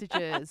text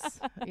messages.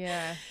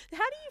 Yeah. How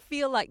do you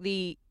feel like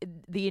the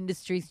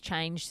industry's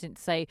changed since,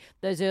 say,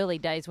 those early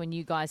days when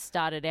you guys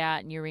started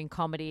out and you're in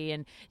comedy?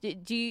 And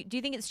do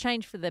you think it's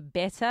changed for the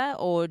better,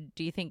 or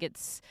do you think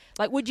it's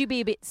like, would you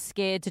be a bit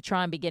scared to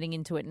try and be getting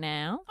into it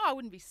now? Oh, I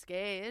wouldn't be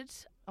scared.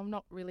 I'm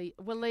not really.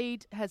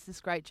 Waleed has this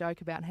great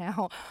joke about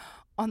how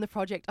on the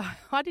project,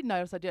 I didn't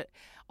notice I did it.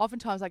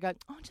 Oftentimes I go,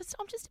 oh, I'm just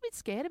a bit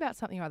scared about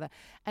something or other.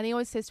 And he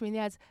always says to me in the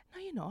ads,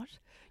 no, you're not.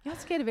 You're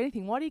not scared of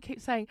anything. Why do you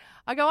keep saying?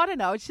 I go, I don't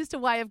know. It's just a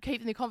way of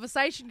keeping the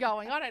conversation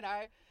going. I don't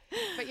know.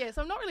 But yes,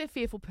 I'm not really a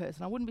fearful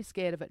person. I wouldn't be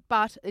scared of it.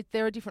 But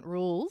there are different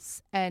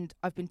rules. And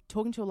I've been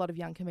talking to a lot of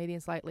young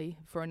comedians lately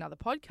for another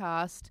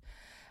podcast.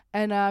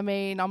 And I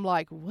mean, I'm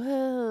like,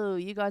 whoa,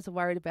 you guys are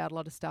worried about a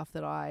lot of stuff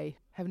that I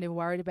have never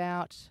worried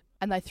about.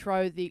 And they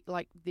throw the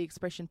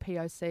expression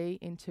POC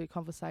into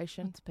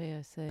conversation. What's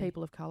POC?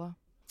 People of colour.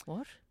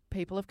 What?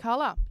 People of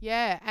colour.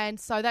 Yeah. And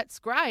so that's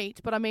great.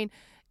 But I mean,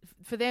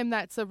 for them,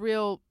 that's a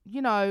real,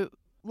 you know,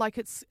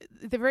 like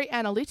they're very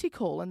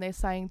analytical, and they're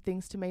saying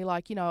things to me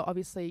like, you know,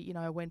 obviously, you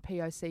know, when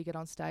POC get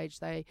on stage,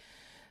 they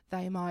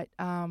might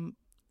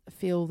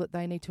feel that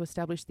they need to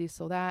establish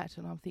this or that.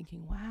 And I'm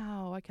thinking,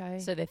 wow, okay.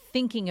 So they're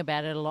thinking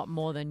about it a lot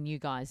more than you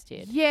guys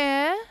did.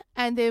 Yeah.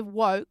 And they're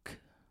woke.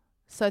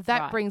 So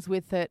that brings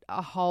with it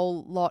a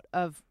whole lot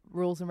of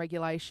rules and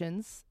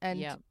regulations,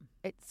 and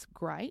it's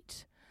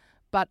great.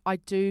 But I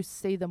do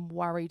see them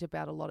worried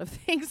about a lot of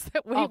things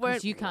that we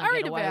weren't you can't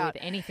worried get away about.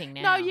 with anything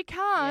now. No, you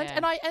can't,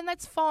 Yeah. and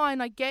that's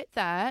fine. I get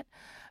that,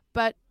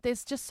 but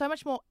there's just so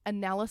much more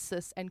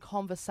analysis and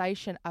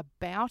conversation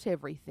about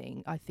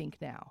everything, I think,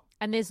 now.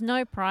 And there's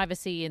no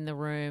privacy in the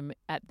room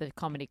at the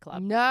comedy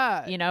club.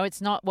 No. You know,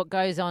 it's not what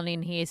goes on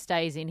in here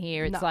stays in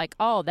here. It's like,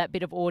 oh, that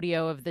bit of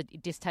audio of the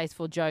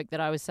distasteful joke that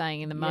I was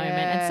saying in the moment.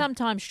 And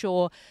sometimes,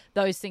 sure,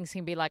 those things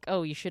can be like,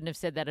 oh, you shouldn't have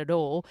said that at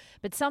all.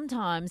 But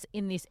sometimes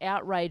in this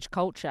outrage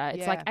culture,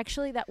 it's like,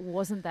 actually, that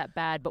wasn't that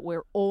bad, but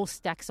we're all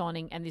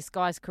stacks-oning, and this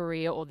guy's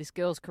career or this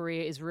girl's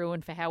career is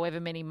ruined for however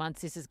many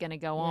months this is going to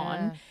go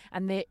on.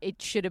 And it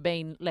should have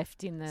been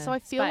left in the So I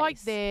feel like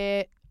space.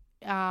 they're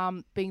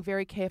being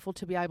very careful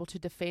to be able to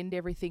defend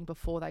everything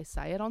before they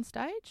say it on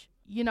stage,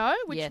 you know,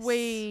 which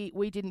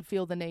we didn't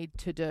feel the need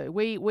to do.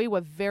 We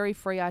were very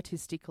free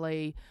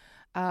artistically.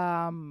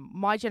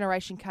 My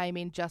generation came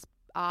in just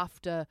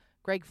after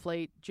Greg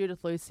Fleet,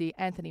 Judith Lucy,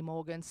 Anthony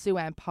Morgan, Sue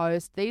Ann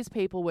Post. These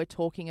people were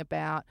talking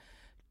about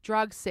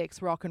drugs,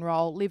 sex, rock and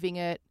roll, living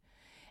it.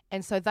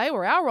 And so they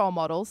were our role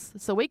models.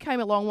 So we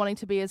came along wanting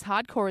to be as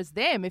hardcore as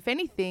them, if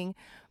anything.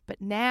 But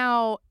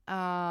now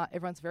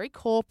everyone's very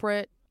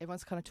corporate.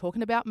 Everyone's kind of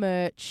talking about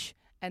merch,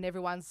 and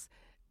everyone's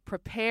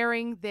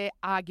preparing their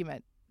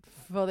argument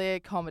for their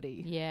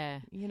comedy. Yeah.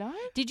 You know?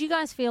 Did you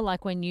guys feel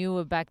like when you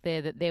were back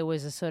there that there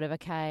was a sort of,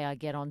 okay, I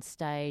get on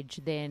stage,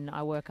 then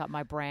I work up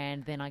my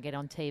brand, then I get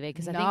on TV?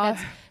 Because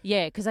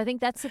I think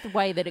that's the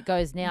way that it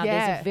goes now.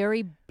 Yeah. There's a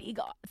very big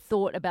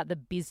thought about the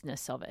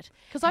business of it.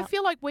 Because I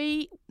feel like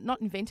we not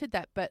invented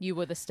that, but you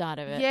were the start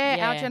of it. Yeah,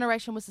 our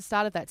generation was the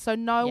start of that. So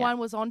no one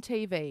was on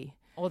TV.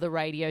 Or the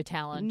radio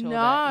talent.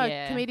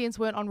 Comedians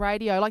weren't on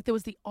radio. Like there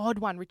was the odd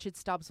one. Richard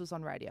Stubbs was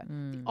on radio.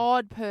 The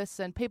odd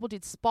person. People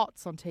did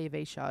spots on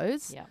TV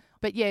shows. Yeah.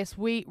 But yes,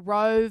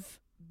 Rove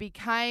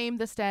became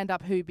the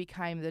stand-up who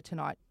became the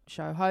Tonight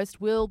Show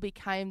host. Will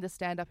became the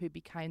stand-up who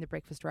became the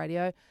Breakfast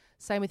Radio.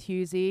 Same with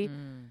Hughesy.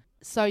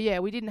 So yeah,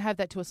 we didn't have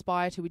that to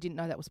aspire to. We didn't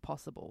know that was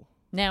possible.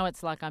 Now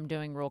it's like I'm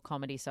doing raw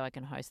comedy so I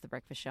can host the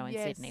breakfast show in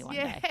Sydney one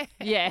day.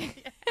 Yeah.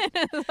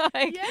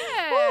 Like,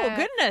 oh,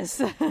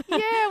 goodness.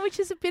 Yeah, which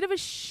is a bit of a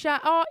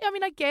I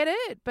mean, I get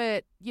it,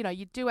 but, you know,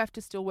 you do have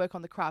to still work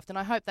on the craft. And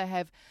I hope they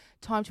have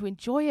time to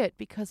enjoy it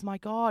because, my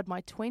God,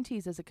 my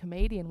 20s as a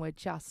comedian were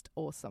just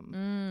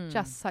awesome.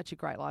 Just such a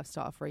great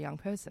lifestyle for a young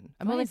person.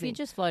 Amazing. Well, if you're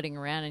just floating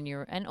around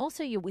and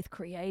also you're with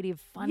creative,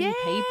 funny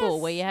people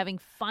where you're having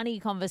funny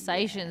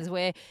conversations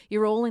where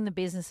you're all in the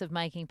business of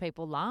making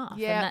people laugh.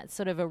 And that's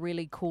sort of a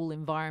really cool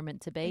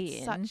environment to be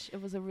in.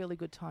 It was a really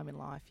good time in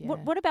life, yeah.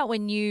 What about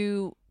when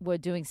you were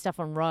doing stuff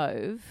on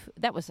Rove?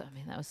 That was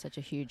such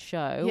a huge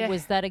show. Yeah.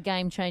 Was that a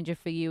game changer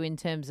for you in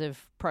terms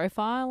of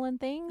profile and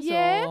things?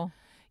 Yeah. Or?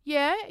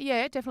 Yeah,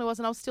 it definitely was.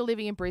 And I was still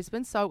living in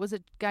Brisbane, so it was a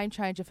game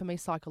changer for me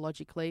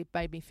psychologically. It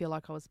made me feel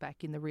like I was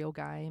back in the real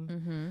game.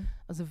 Mm-hmm.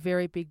 It was a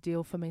very big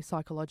deal for me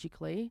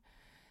psychologically,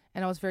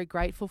 and I was very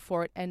grateful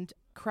for it. And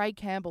Craig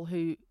Campbell,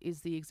 who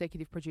is the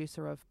executive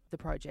producer of the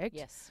project,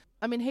 yes,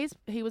 I mean,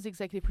 he was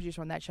executive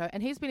producer on that show,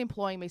 and he's been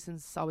employing me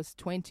since I was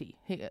 20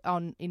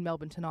 in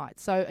Melbourne Tonight.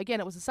 So, again,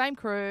 it was the same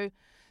crew,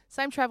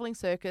 same travelling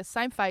circus,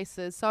 same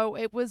faces. So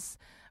it was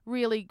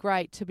really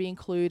great to be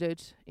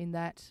included in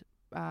that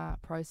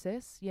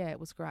process. Yeah, it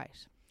was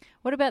great.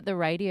 What about the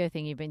radio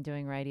thing? You've been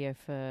doing radio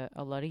for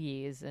a lot of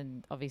years,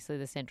 and obviously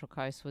the Central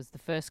Coast was the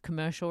first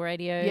commercial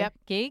radio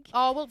gig.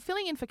 Oh, well,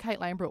 filling in for Kate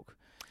Lanebrook.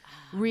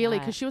 Really,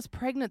 because she was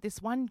pregnant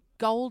this one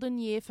golden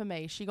year for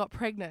me. She got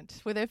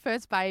pregnant with her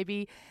first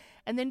baby.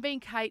 And then being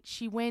Kate,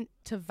 she went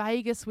to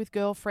Vegas with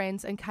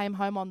girlfriends and came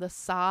home on the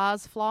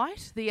SARS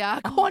flight, the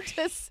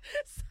Qantas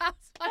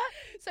SARS flight.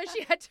 So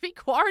she had to be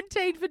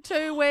quarantined for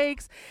 2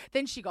 weeks.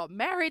 Then she got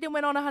married and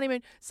went on a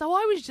honeymoon. So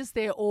I was just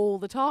there all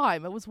the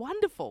time. It was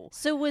wonderful.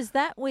 So was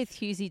that with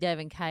Hughesy, Dave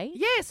and Kate?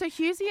 Yeah, so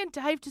Hughesy and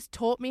Dave just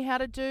taught me how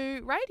to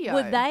do radio.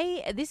 Were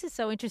they? This is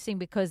so interesting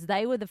because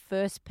they were the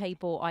first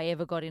people I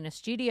ever got in a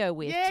studio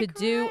with to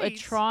do a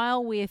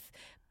trial with.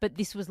 But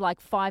this was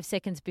like 5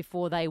 seconds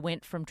before they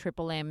went from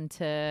Triple M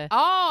to...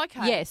 Oh,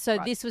 okay. Yeah, so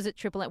this was at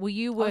Triple M. Were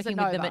you working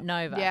with them at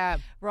Nova? Yeah.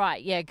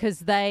 Right, yeah,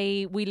 because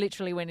we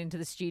literally went into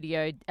the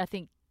studio,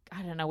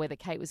 I don't know whether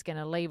Kate was going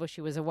to leave or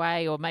she was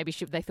away or maybe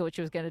they thought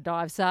she was going to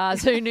die of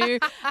SARS. Who knew?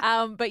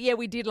 But, yeah,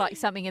 we did like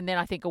something. And then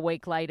I think a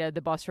week later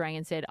the boss rang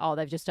and said,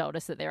 they've just told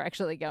us that they're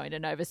actually going to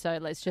Nova. So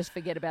let's just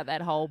forget about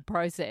that whole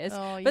process.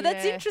 But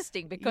that's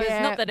interesting because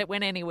not that it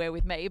went anywhere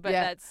with me, but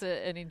that's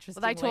an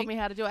interesting They taught me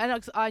how to do it.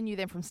 And I knew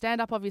them from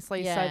stand-up,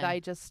 obviously. So they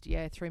just,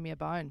 threw me a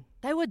bone.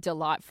 They were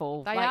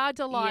delightful. They are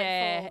delightful.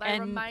 Yeah, they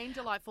remain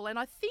delightful. And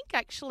I think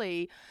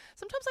actually,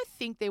 sometimes I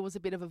think there was a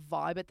bit of a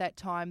vibe at that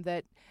time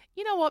that,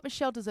 you know what,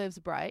 Michelle deserves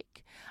a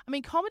break. I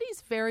mean, comedy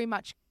is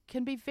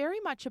can be very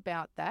much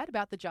about that,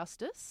 about the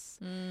justice.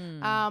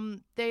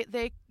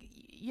 They're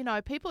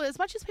people, as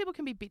much as people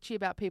can be bitchy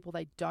about people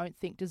they don't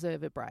think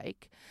deserve a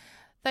break,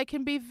 they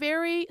can be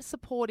very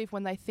supportive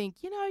when they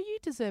think, you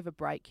deserve a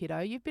break, kiddo.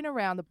 You've been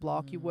around the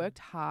block. You worked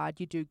hard.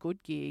 You do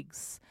good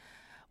gigs.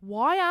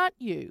 Why aren't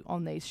you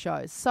on these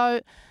shows?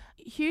 So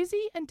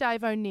Hughesy and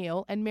Dave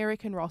O'Neill and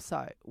Merrick and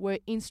Rosso were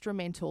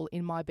instrumental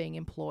in my being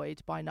employed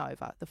by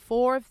Nova. The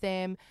four of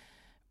them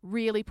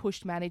really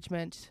pushed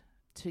management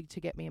to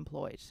get me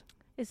employed.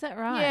 Is that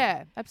right?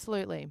 Yeah,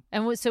 absolutely.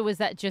 And so was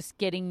that just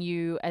getting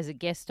you as a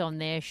guest on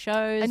their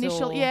shows?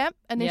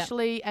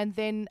 Initially, and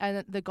then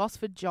the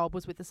Gosford job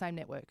was with the same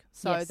network.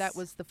 So that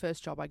was the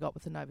first job I got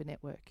with the Nova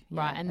network.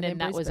 Yeah. Right, and then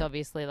that was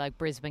obviously like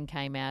Brisbane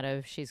came out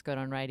of She's Got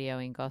on Radio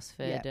in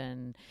Gosford,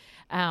 and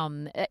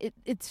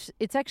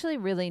it's actually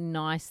really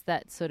nice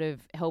that sort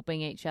of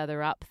helping each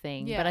other up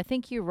thing. Yeah. But I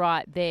think you're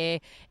right there.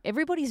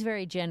 Everybody's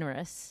very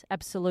generous,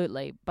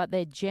 absolutely, but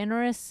they're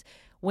generous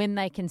when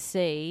they can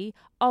see,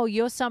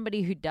 you're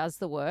somebody who does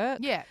the work,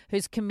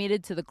 who's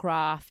committed to the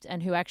craft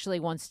and who actually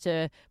wants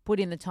to put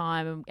in the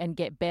time and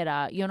get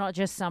better. You're not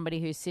just somebody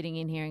who's sitting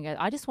in here and goes,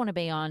 I just want to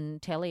be on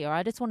telly or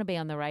I just want to be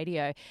on the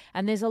radio.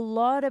 And there's a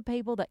lot of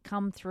people that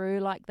come through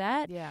like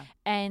that. Yeah.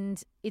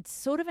 And it's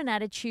sort of an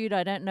attitude.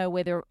 I don't know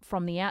whether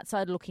from the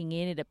outside looking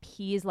in, it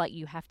appears like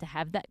you have to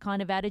have that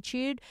kind of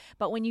attitude.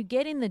 But when you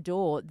get in the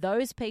door,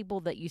 those people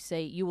that you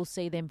see, you will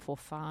see them for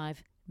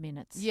 5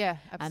 minutes. Yeah,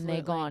 absolutely. And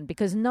they're gone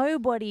because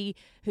nobody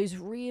who's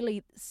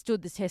really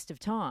stood the test of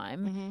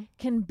time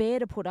can bear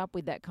to put up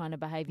with that kind of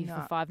behaviour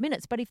for 5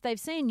 minutes. But if they've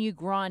seen you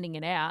grinding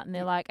it out and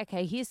they're like,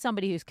 okay, here's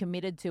somebody who's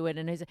committed to it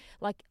and who's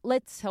like,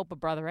 let's help a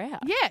brother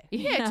out.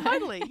 Yeah,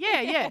 totally.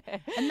 Yeah.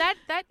 And that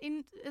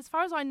as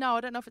far as I know,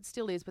 I don't know if it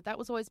still is, but that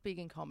was always big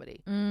in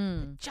comedy.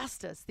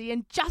 Justice, the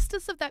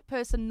injustice of that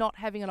person not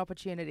having an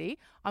opportunity,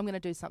 I'm going to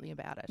do something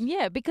about it.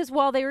 Yeah, because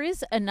while there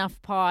is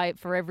enough pie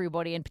for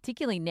everybody, and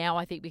particularly now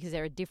I think because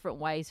there are different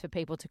ways for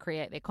people to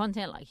create their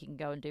content, like you can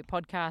go and do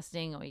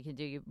podcasting or you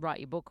can write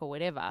your book or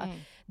whatever,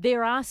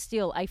 there are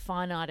still a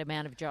finite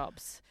amount of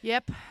jobs.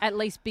 Yep. At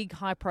least big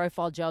high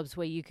profile jobs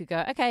where you could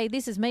go, okay,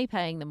 this is me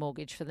paying the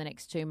mortgage for the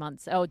next 2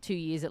 months or 2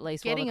 years at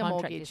least getting while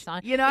the a contract mortgage, is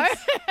signed.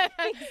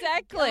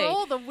 Exactly.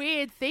 All the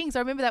weird things. I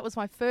remember that was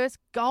my first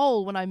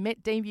goal when I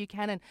met Dean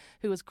Buchanan,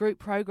 who was group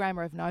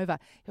programmer of Nova.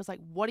 He was like,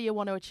 what do you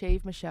want to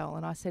achieve, Michelle?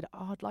 And I said,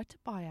 I'd like to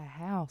buy a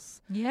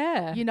house.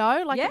 Yeah.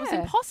 It was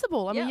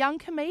impossible. I'm a young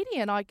comedian.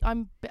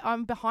 and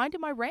I'm behind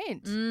in my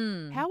rent.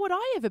 How would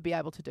I ever be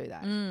able to do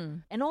that?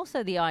 And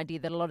also the idea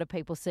that a lot of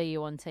people see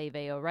you on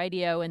TV or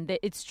radio, and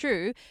it's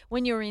true,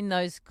 when you're in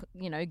those,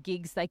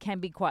 gigs, they can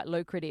be quite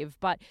lucrative,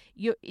 but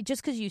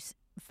just because you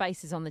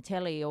face is on the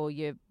telly or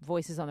your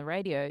voice is on the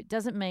radio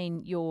doesn't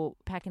mean you're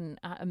packing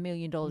 $1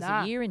 million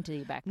a year into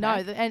your backpack. No,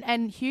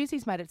 and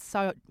Hughesy's made it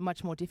so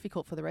much more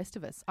difficult for the rest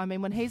of us. I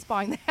mean, when he's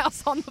buying the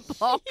house on the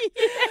block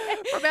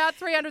for about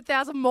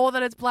 $300,000 more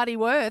than it's bloody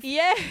worth.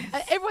 Yeah.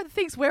 Everyone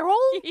thinks we're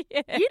all,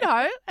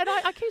 and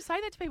I keep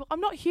saying that to people. I'm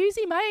not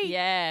Hughesy, mate.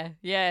 Yeah,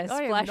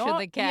 splash of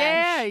the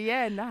cash.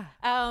 Yeah, nah.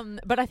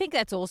 But I think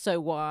that's also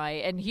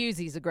why, and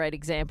Hughesy's a great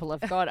example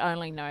of God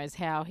only knows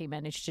how he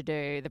managed to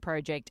do the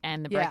project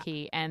and the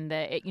brekkie and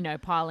the,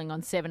 piling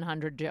on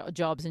 700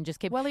 jobs and just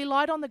keep... Well, he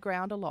lied on the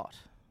ground a lot.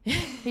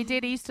 He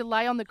did. He used to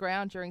lay on the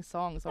ground during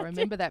songs. I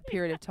remember that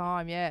period of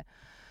time, yeah.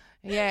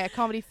 Yeah,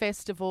 comedy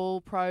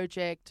festival,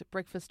 project,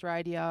 breakfast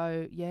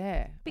radio,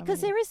 yeah.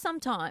 Because there is some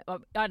time,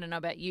 I don't know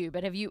about you,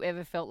 but have you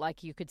ever felt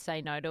like you could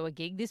say no to a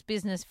gig? This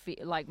business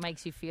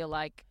makes you feel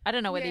like, I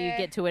don't know whether you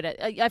get to it,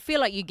 I feel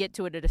like you get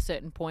to it at a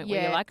certain point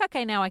where you're like,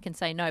 okay, now I can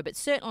say no. But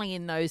certainly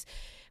in those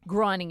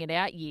grinding it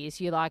out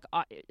years, you're like,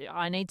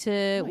 I need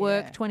to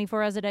work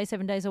 24 hours a day,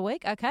 7 days a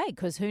week. Okay,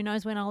 because who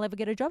knows when I'll ever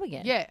get a job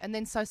again. Yeah, and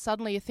then so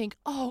suddenly you think,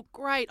 oh,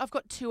 great, I've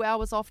got 2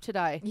 hours off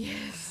today.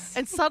 Yes.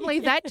 And suddenly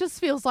that just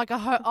feels like a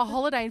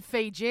holiday in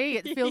Fiji.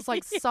 It feels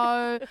like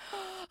so,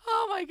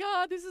 oh, my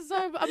God, this is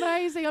so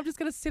amazing. I'm just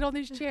going to sit on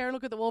this chair and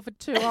look at the wall for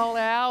 2 whole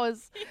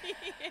hours.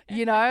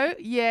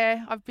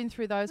 Yeah, I've been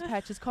through those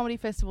patches. Comedy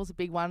festival's a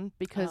big one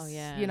because,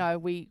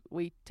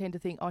 we tend to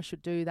think, I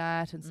should do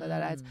that, and so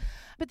that adds.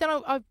 But then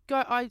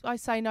I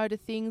say no to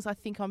things. I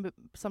think I'm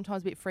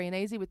sometimes a bit free and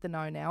easy with the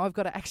no now. I've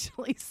got to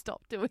actually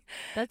stop doing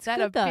that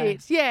good, a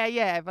bit.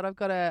 Yeah, but I've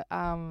got to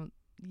I'm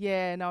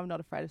not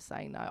afraid of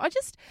saying no. I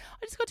just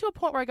got to a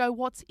point where I go,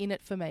 what's in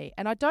it for me?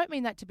 And I don't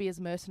mean that to be as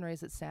mercenary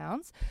as it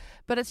sounds,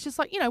 but it's just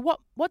like,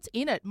 what's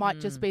in it might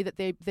just be that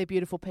they're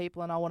beautiful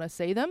people and I want to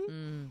see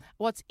them.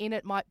 What's in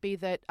it might be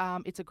that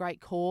it's a great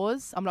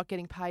cause. I'm not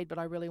getting paid, but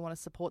I really want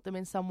to support them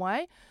in some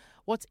way.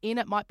 What's in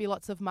it might be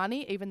lots of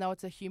money, even though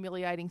it's a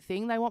humiliating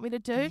thing they want me to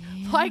do.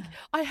 Yeah. Like,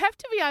 I have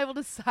to be able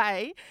to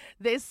say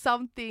there's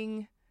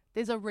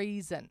a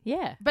reason.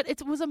 Yeah. But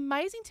it was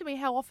amazing to me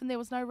how often there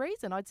was no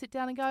reason. I'd sit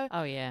down and go,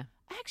 oh, yeah.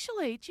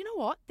 Actually, do you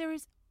know what? There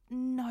is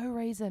no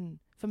reason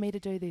for me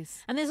to do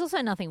this. And there's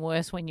also nothing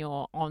worse when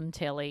you're on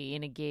telly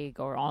in a gig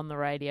or on the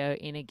radio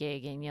in a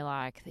gig and you're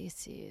like,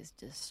 this is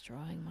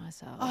destroying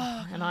myself.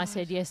 Oh, and I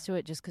said yes to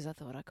it just because I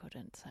thought I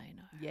couldn't say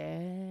no.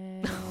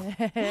 Yes.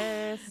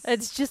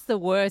 It's just the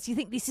worst. You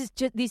think this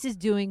is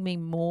doing me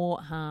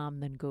more harm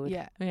than good.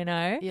 Yeah.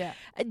 Yeah.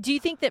 Do you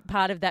think that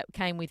part of that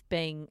came with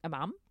being a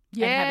mum?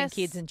 Yes. And having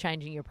kids and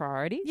changing your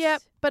priorities? Yeah,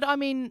 but I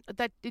mean,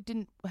 that it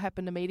didn't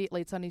happen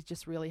immediately. It's only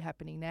just really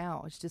happening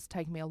now. It's just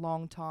taken me a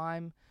long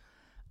time.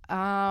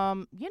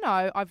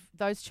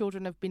 Those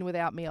children have been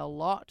without me a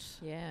lot.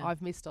 Yeah.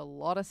 I've missed a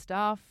lot of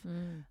stuff.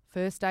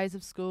 First days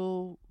of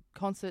school,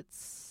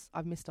 concerts,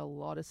 I've missed a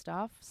lot of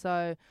stuff.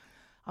 So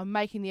I'm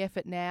making the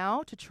effort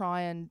now to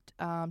try and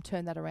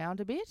turn that around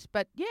a bit.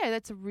 But yeah,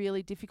 that's a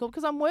really difficult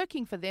because I'm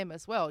working for them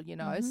as well,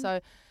 so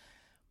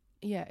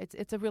yeah,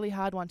 it's a really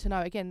hard one to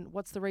know. Again,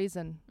 what's the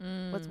reason?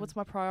 What's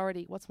my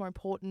priority? What's more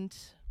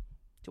important?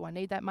 Do I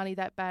need that money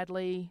that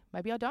badly?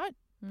 Maybe I don't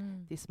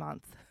this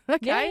month.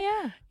 Okay.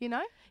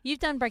 Yeah. You've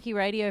done Brekkie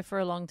Radio for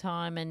a long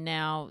time, and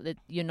now that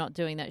you're not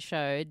doing that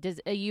show,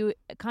 are you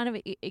kind of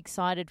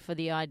excited for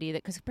the idea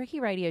that, because Brekkie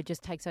Radio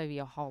just takes over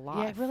your whole life?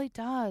 Yeah, it really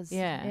does.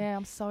 Yeah,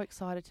 I'm so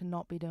excited to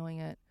not be doing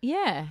it.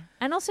 Yeah,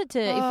 and also if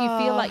you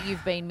feel like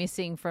you've been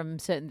missing from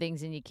certain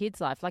things in your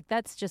kid's life, like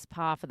that's just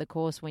par for the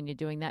course when you're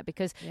doing that,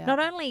 because not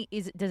only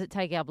does it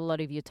take up a lot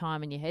of your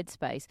time and your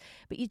headspace,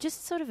 but you're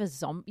just sort of a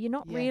zombie. You're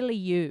not really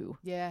you.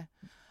 Yeah.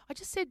 I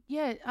just said,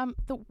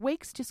 the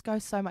weeks just go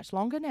so much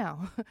longer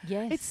now.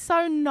 Yes. It's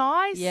so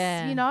nice.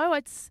 Yeah.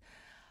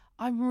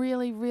 I'm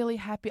really, really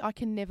happy. I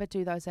can never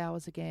do those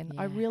hours again.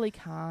 Yeah. I really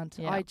can't.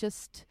 Yeah.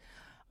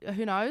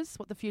 Who knows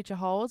what the future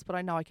holds, but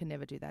I know I can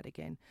never do that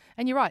again.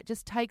 And you're right, it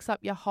just takes up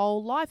your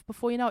whole life.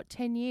 Before you know it,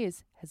 10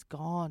 years has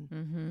gone.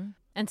 Mm-hmm.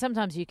 And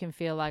sometimes you can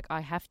feel like,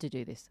 I have to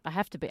do this. I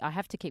have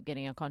to keep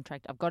getting a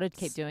contract. I've got to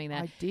keep doing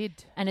that. I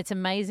did. And it's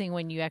amazing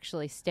when you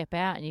actually step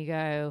out and you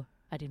go,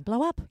 I didn't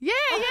blow up. Yeah.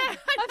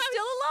 I'm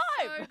still alive.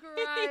 So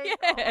great. Yeah.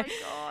 Oh, my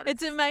God.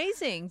 It's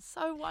amazing.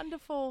 So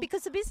wonderful.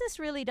 Because the business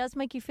really does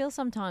make you feel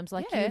sometimes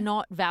like Yeah. you're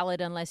not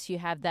valid unless you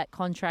have that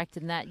contract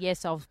and that,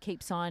 yes, I'll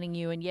keep signing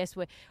you. And yes,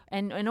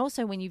 and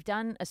also when you've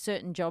done a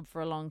certain job for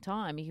a long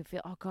time, you can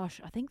feel, oh gosh,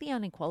 I think the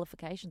only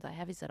qualifications I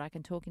have is that I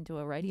can talk into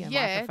a radio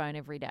microphone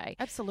every day.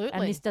 Absolutely.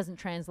 And this doesn't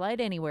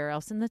translate anywhere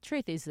else. And the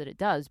truth is that it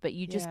does, but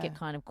you just get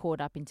kind of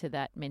caught up into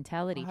that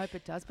mentality. I hope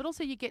it does. But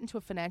also you get into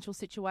a financial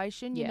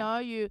situation,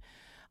 Yeah.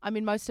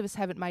 most of us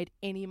haven't made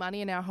any money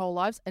in our whole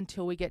lives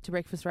until we get to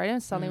Breakfast Radio,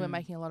 and suddenly we're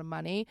making a lot of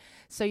money.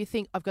 So you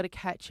think, I've got to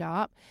catch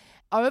up.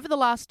 Over the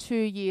last 2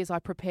 years, I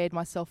prepared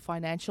myself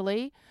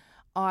financially.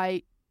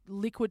 I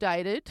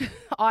liquidated.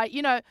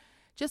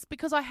 just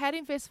because I had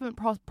investment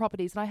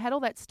properties and I had all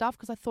that stuff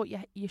because I thought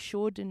you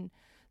should and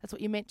that's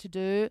what you're meant to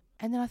do.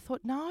 And then I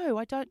thought, no,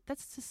 I don't.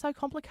 That's just so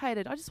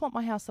complicated. I just want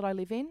my house that I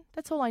live in.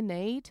 That's all I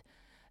need.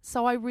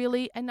 So I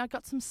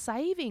got some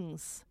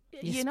savings.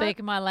 You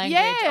speak my language.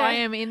 Yeah. I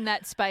am in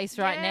that space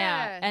right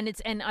now.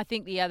 And I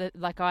think the other,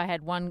 like I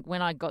had one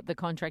when I got the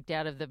contract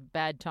out of the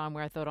bad time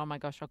where I thought, oh my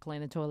gosh, I'll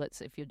clean the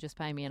toilets if you'll just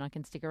pay me and I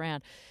can stick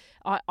around.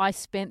 I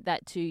spent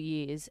that 2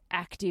 years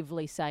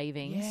actively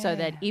saving so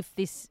that if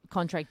this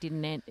contract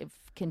didn't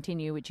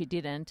continue, which it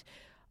didn't,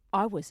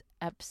 I was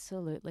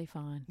absolutely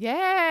fine.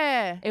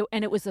 Yeah.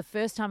 And it was the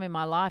first time in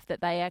my life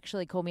that they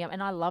actually called me up.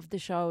 And I loved the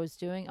show I was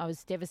doing. I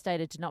was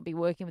devastated to not be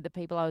working with the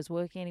people I was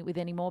working with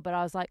anymore. But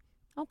I was like,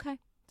 okay.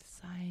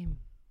 Same.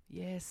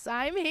 Yeah,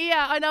 same here.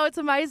 I know, it's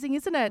amazing,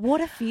 isn't it?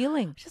 What a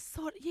feeling. I just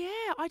thought,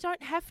 I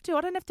don't have to.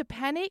 I don't have to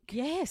panic.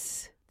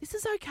 Yes. This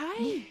is okay.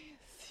 Yeah.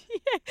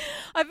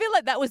 I feel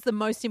like that was the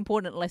most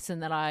important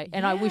lesson that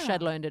I wish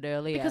I'd learned it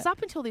earlier. Because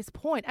up until this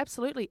point,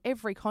 absolutely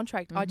every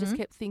contract, I just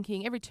kept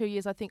thinking, every 2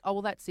 years I think, oh,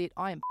 well, that's it.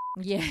 I am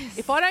Yes.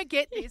 If I don't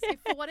get this, if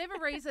for whatever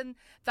reason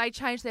they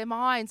change their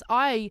minds,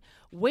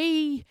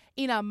 we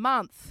in a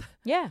month,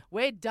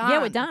 we're done.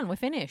 Yeah, we're done. We're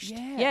finished.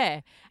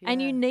 Yeah.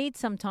 And you need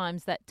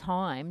sometimes that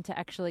time to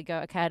actually go,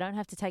 okay, I don't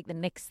have to take the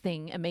next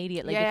thing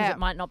immediately because it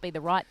might not be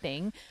the right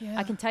thing. Yeah.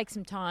 I can take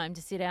some time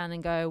to sit down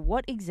and go,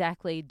 what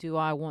exactly do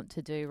I want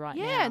to do right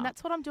now? Yeah, and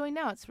that's what I'm doing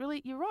now. It's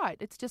really, you're right.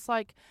 It's just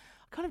like,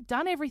 I've kind of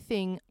done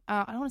everything.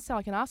 I don't want to sound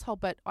like an asshole,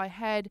 but I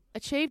had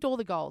achieved all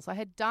the goals. I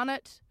had done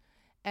it.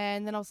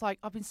 And then I was like,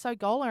 I've been so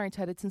goal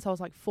orientated since I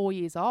was like 4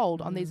 years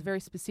old on these very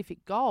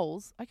specific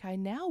goals. Okay,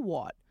 now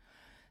what?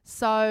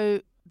 So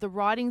the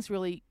writing's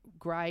really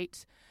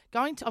great.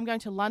 I'm going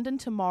to London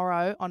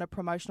tomorrow on a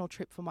promotional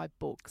trip for my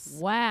books.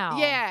 Wow.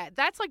 Yeah,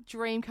 that's like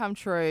dream come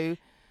true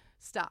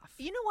stuff.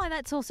 You know why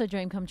that's also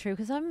dream come true?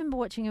 Because I remember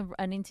watching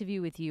an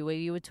interview with you where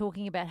you were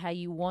talking about how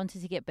you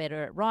wanted to get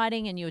better at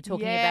writing and you were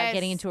talking about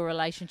getting into a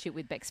relationship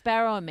with Beck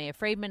Sparrow and Mia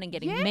Friedman and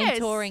getting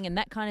mentoring and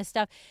that kind of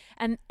stuff.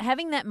 And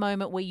having that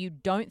moment where you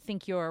don't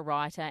think you're a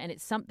writer and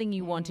it's something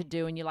you want to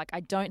do and you're like, I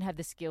don't have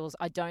the skills,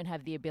 I don't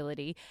have the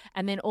ability.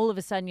 And then all of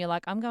a sudden you're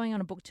like, I'm going on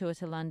a book tour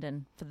to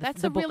London for the book I wrote.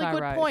 That's a really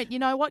good point. You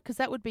know what? Because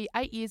that would be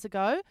 8 years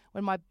ago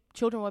when my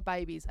children were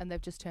babies and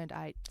they've just turned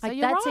 8. So like,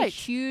 you're that's right. a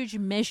huge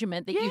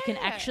measurement that you can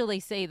actually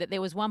see that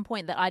there was one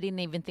point that I didn't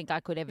even think I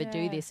could ever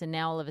do this and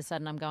now all of a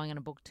sudden I'm going on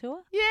a book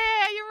tour. Yeah,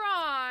 you're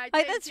right.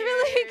 Like, that's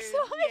really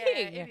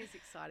exciting. Yeah, it is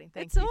exciting.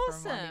 Thank It's you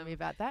awesome. for reminding me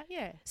about that.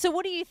 Yeah. So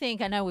what do you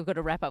think? I know we've got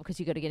to wrap up because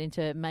you've got to get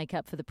into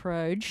makeup for the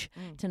Proge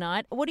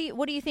tonight. What do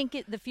you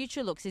think the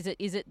future looks? Is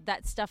it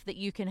that stuff that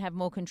you can have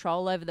more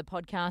control over, the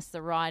podcast,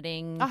 the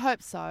writing? I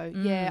hope so.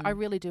 Yeah, I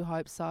really do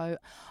hope so.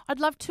 I'd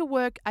love to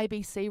work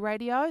ABC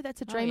radio.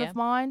 That's a dream of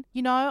mine.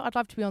 You know, I'd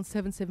love to be on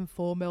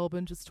 774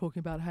 Melbourne just talking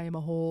about Hamer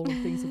Hall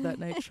and things of that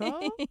nature.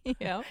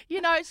 Yeah.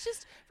 You know, it's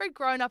just very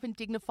grown up and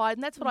dignified,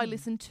 and that's what I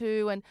listen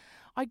to. And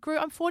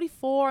I'm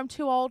 44. I'm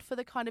too old for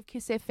the kind of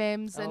Kiss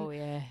FMs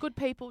and good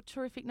people,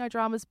 terrific, no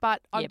dramas,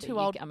 but I'm too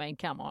old. I mean,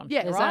 come on.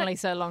 Yeah, There's right? only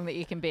so long that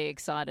you can be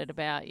excited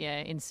about,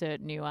 insert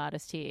new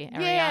artist here,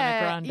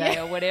 Ariana Grande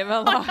or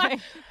whatever.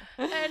 Like.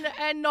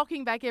 and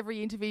knocking back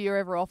every interview you're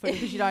ever offered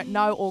because you don't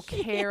know or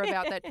care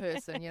about that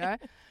person, you know.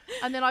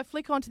 And then I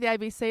flick onto the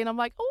ABC and I'm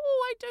like,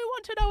 oh, I do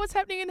want to know what's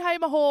happening in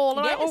Hamer Hall.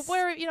 And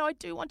I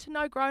do want to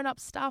know grown-up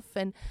stuff.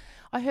 And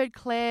I heard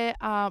Claire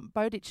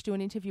Bowditch do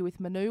an interview with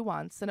Manu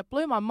once, and it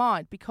blew my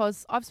mind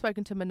because I've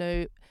spoken to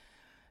Manu,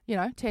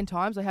 10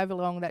 times or however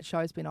long that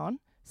show's been on.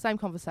 Same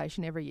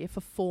conversation every year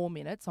for 4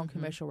 minutes on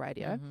commercial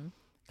radio.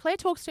 Claire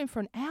talks to him for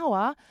an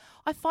hour.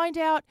 I find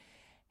out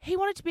he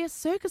wanted to be a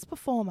circus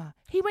performer.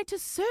 He went to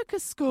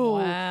circus school.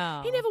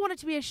 Wow. He never wanted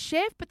to be a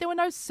chef, but there were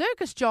no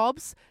circus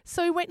jobs,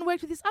 so he went and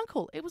worked with his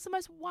uncle. It was the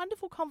most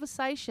wonderful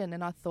conversation,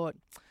 and I thought,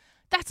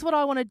 that's what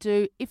I want to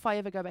do if I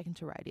ever go back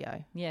into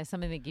radio. Yeah,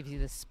 something that gives you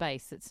the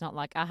space. It's not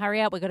like, hurry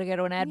up, we've got to go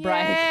to an ad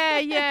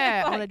break.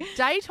 Yeah, on a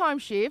daytime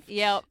shift.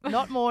 Yep.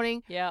 Not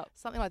morning. Yep.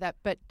 Something like that.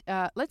 But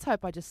let's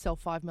hope I just sell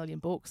 5 million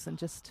books and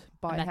just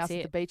buy a house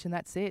at the beach and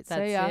that's it.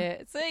 That's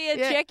it. See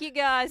ya. Check you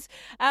guys.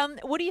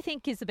 What do you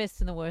think is the best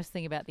and the worst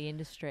thing about the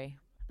industry?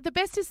 The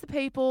best is the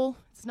people.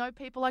 There's no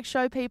people like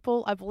show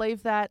people. I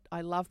believe that.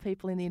 I love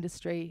people in the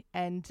industry.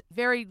 And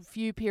very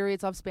few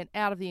periods I've spent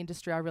out of the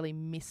industry, I really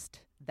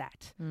missed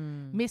that.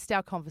 Missed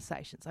our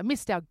conversations. I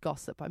missed our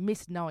gossip. I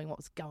missed knowing what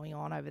was going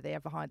on over there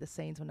behind the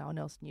scenes when no one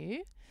else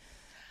knew.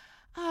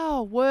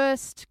 Oh,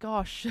 worst.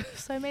 Gosh,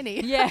 so many.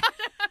 Yeah.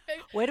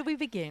 Where do we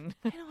begin?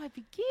 Where do I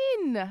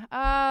begin?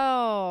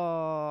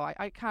 Oh,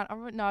 I can't.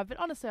 No, but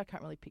honestly, I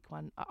can't really pick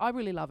one. I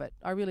really love it.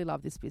 I really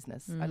love this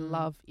business. I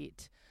love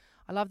it.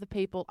 I love the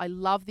people. I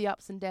love the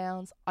ups and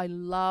downs. I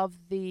love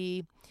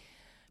the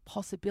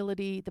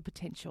possibility, the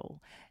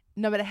potential.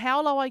 No matter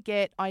how low I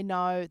get, I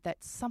know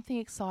that something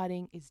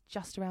exciting is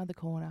just around the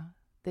corner.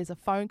 There's a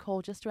phone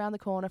call just around the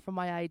corner from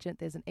my agent.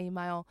 There's an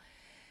email.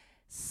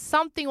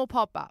 Something will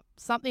pop up.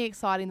 Something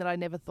exciting that I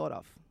never thought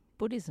of.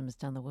 Buddhism has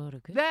done the world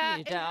of good, That for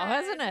you, it Dal,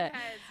 has, hasn't it? it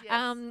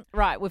has, yes.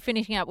 Right, we're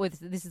finishing up with,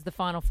 this is the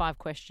final 5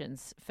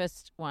 questions.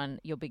 First one,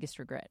 your biggest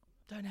regret.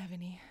 Don't have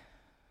any.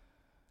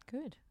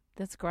 Good.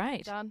 That's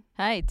great. Done.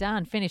 Hey,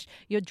 done. Finished.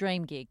 Your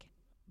dream gig.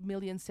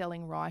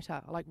 Million-selling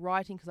writer. I like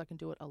writing because I can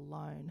do it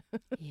alone.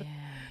 Yeah.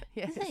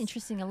 Yes. Isn't that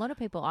interesting? A lot of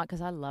people are, because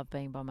I love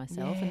being by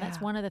myself, and that's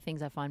Yeah. one of the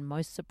things I find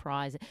most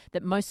surprising,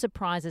 that most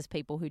surprises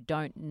people who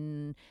aren't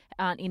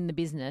in the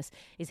business,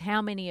 is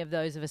how many of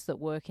those of us that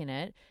work in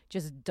it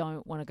just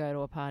don't want to go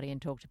to a party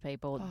and talk to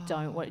people,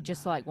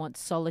 want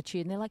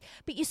solitude. And they're like,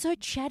 but you're so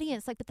chatty. And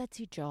it's like, but that's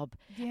your job.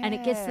 And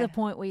it gets to Yeah. the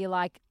point where you're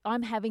like,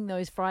 I'm having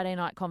those Friday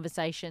night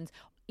conversations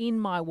in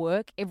my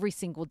work every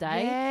single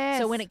day. Yes.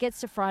 So when it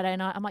gets to Friday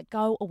night, I'm like,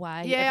 go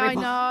away. Yeah,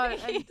 everybody. I know.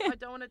 And I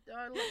don't want to.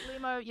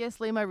 Limo, yes,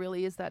 Limo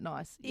really is that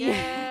nice.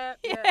 Yeah.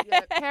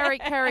 Yeah.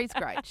 Carrie's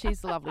great.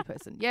 She's a lovely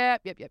person.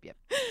 Yep.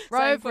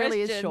 Rove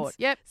really is questions. short.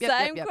 Yep.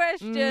 Same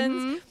questions.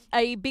 Mhm.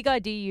 A big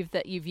idea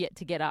that you've yet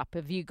to get up.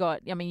 Have you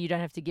got? I mean, you don't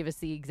have to give us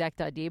the exact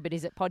idea, but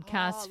is it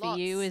podcasts for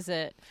you? Lots. Is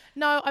it?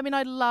 No, I mean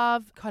I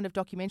love kind of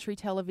documentary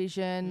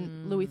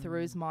television. Louis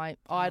Theroux's my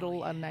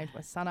idol. I named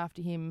my son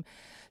after him.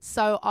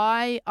 So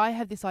I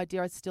have this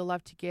idea I'd still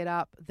love to get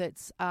up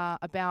that's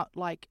about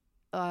like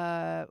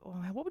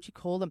what would you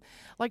call them?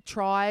 Like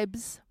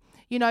tribes.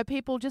 You know,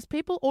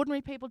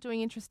 ordinary people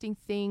doing interesting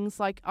things.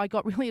 Like I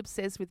got really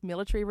obsessed with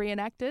military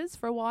reenactors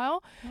for a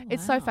while. Oh,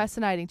 It's so wow.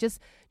 fascinating. Just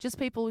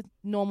people with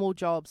normal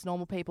jobs,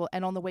 normal people,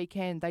 and on the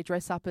weekend they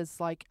dress up as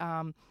like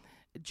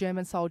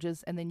German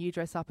soldiers, and then you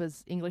dress up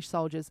as English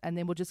soldiers, and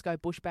then we'll just go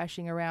bush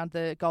bashing around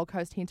the Gold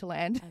Coast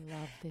hinterland I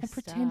love this and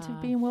pretend to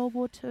stuff. be in World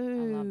War II.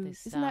 I love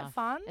this Isn't that stuff.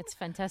 fun? It's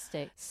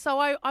fantastic. So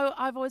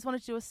I've always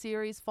wanted to do a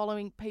series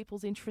following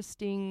people's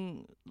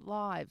interesting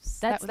lives.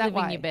 That's that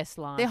living way. your best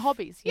life. Their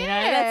hobbies. You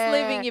yeah, know, that's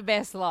living your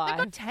best They've life.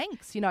 got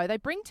tanks. You know, they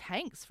bring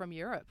tanks from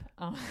Europe.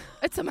 Oh.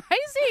 It's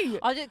amazing.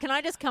 Can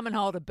I just come and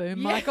hold a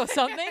boom mic or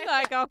something?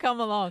 Like, I'll come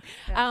along.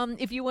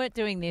 If you weren't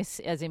doing this,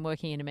 as in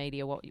working in a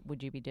media, what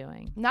would you be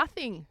doing?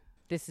 Nothing.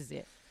 This is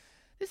it.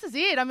 This is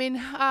it. I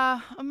mean,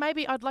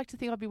 maybe I'd like to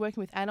think I'd be working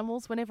with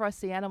animals. Whenever I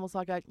see animals,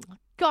 I go,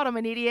 God, I'm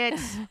an idiot.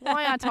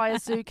 Why aren't I a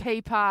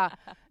zookeeper?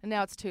 And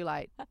now it's too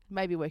late.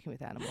 Maybe working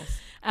with animals.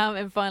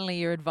 And finally,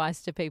 your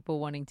advice to people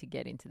wanting to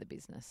get into the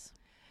business.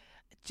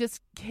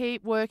 Just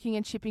keep working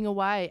and chipping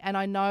away. And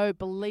I know,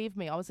 believe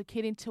me, I was a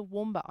kid in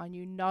Toowoomba. I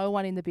knew no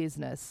one in the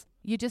business.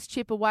 You just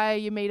chip away,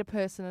 you meet a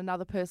person,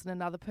 another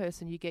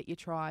person, you get your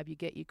tribe, you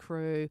get your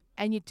crew,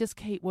 and you just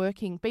keep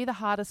working. Be the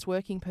hardest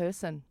working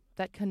person.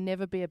 That can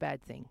never be a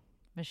bad thing.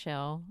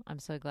 Michelle, I'm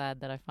so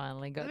glad that I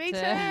finally got Me to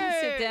too.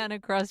 sit down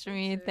across from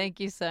you. Thank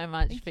you so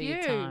much for your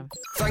you. time.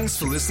 Thanks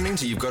for listening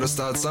to You've Got to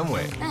Start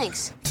Somewhere.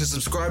 Thanks. To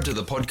subscribe to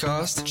the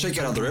podcast, check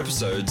out other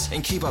episodes,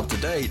 and keep up to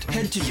date,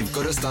 head to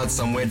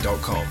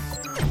you'vegottastartsomewhere.com.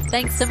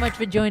 Thanks so much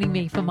for joining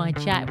me for my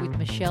chat with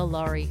Michelle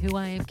Laurie, who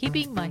I am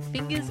keeping my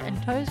fingers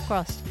and toes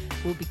crossed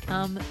will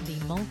become the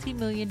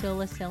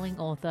multi-million-dollar selling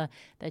author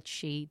that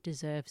she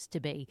deserves to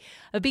be.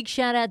 A big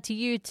shout out to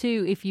you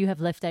too if you have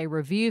left a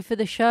review for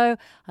the show.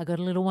 I got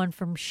a little one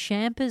from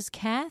Shampers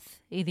Kath.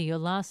 Either your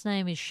last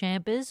name is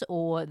Shampers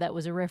or that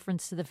was a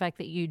reference to the fact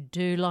that you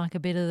do like a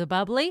bit of the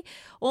bubbly.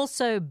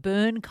 Also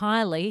Burn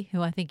Kylie,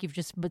 who I think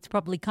it's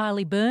probably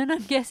Kylie Byrne,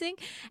 I'm guessing,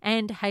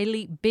 and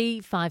Hayley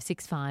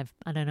B565.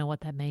 I don't know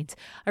what that means.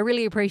 I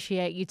really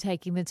appreciate you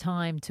taking the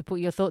time to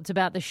put your thoughts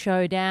about the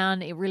show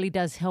down. It really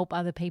does help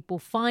other people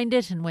find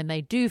it, and when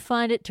they do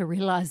find it, to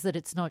realize that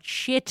it's not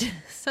shit.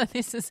 So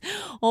this is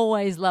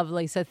always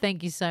lovely. So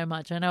thank you so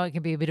much. I know it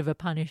can be a bit of a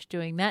punish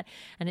doing that,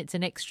 and it's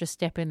an extra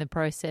step in the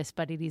process,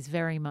 but it is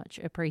very much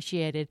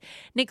appreciated.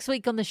 Next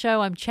week on the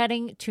show, I'm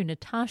chatting to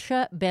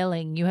Natasha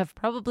Belling. You have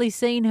probably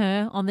seen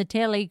her on the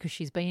telly because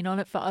she's been on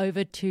it for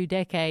over 2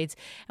 decades.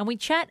 And we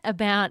chat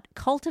about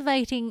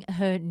cultivating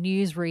her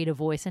newsreader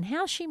voice and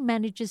how she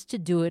manages to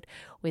do it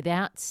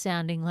without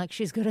sounding like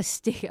she's got a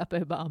stick up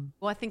her bum.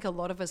 Well, I think a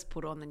lot of us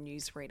put on the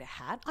newsreader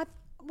hat. But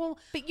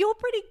you're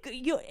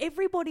pretty good.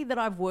 Everybody that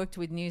I've worked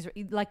with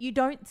you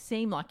don't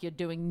seem like you're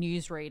doing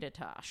newsreader,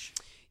 Tash.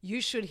 You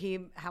should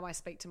hear how I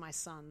speak to my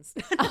sons.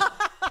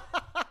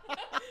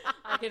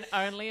 I can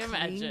only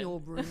imagine. Clean your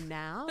room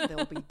now. There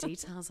will be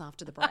details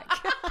after the break.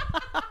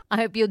 I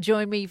hope you'll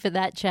join me for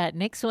that chat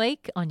next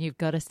week on You've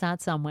Got to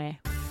Start Somewhere.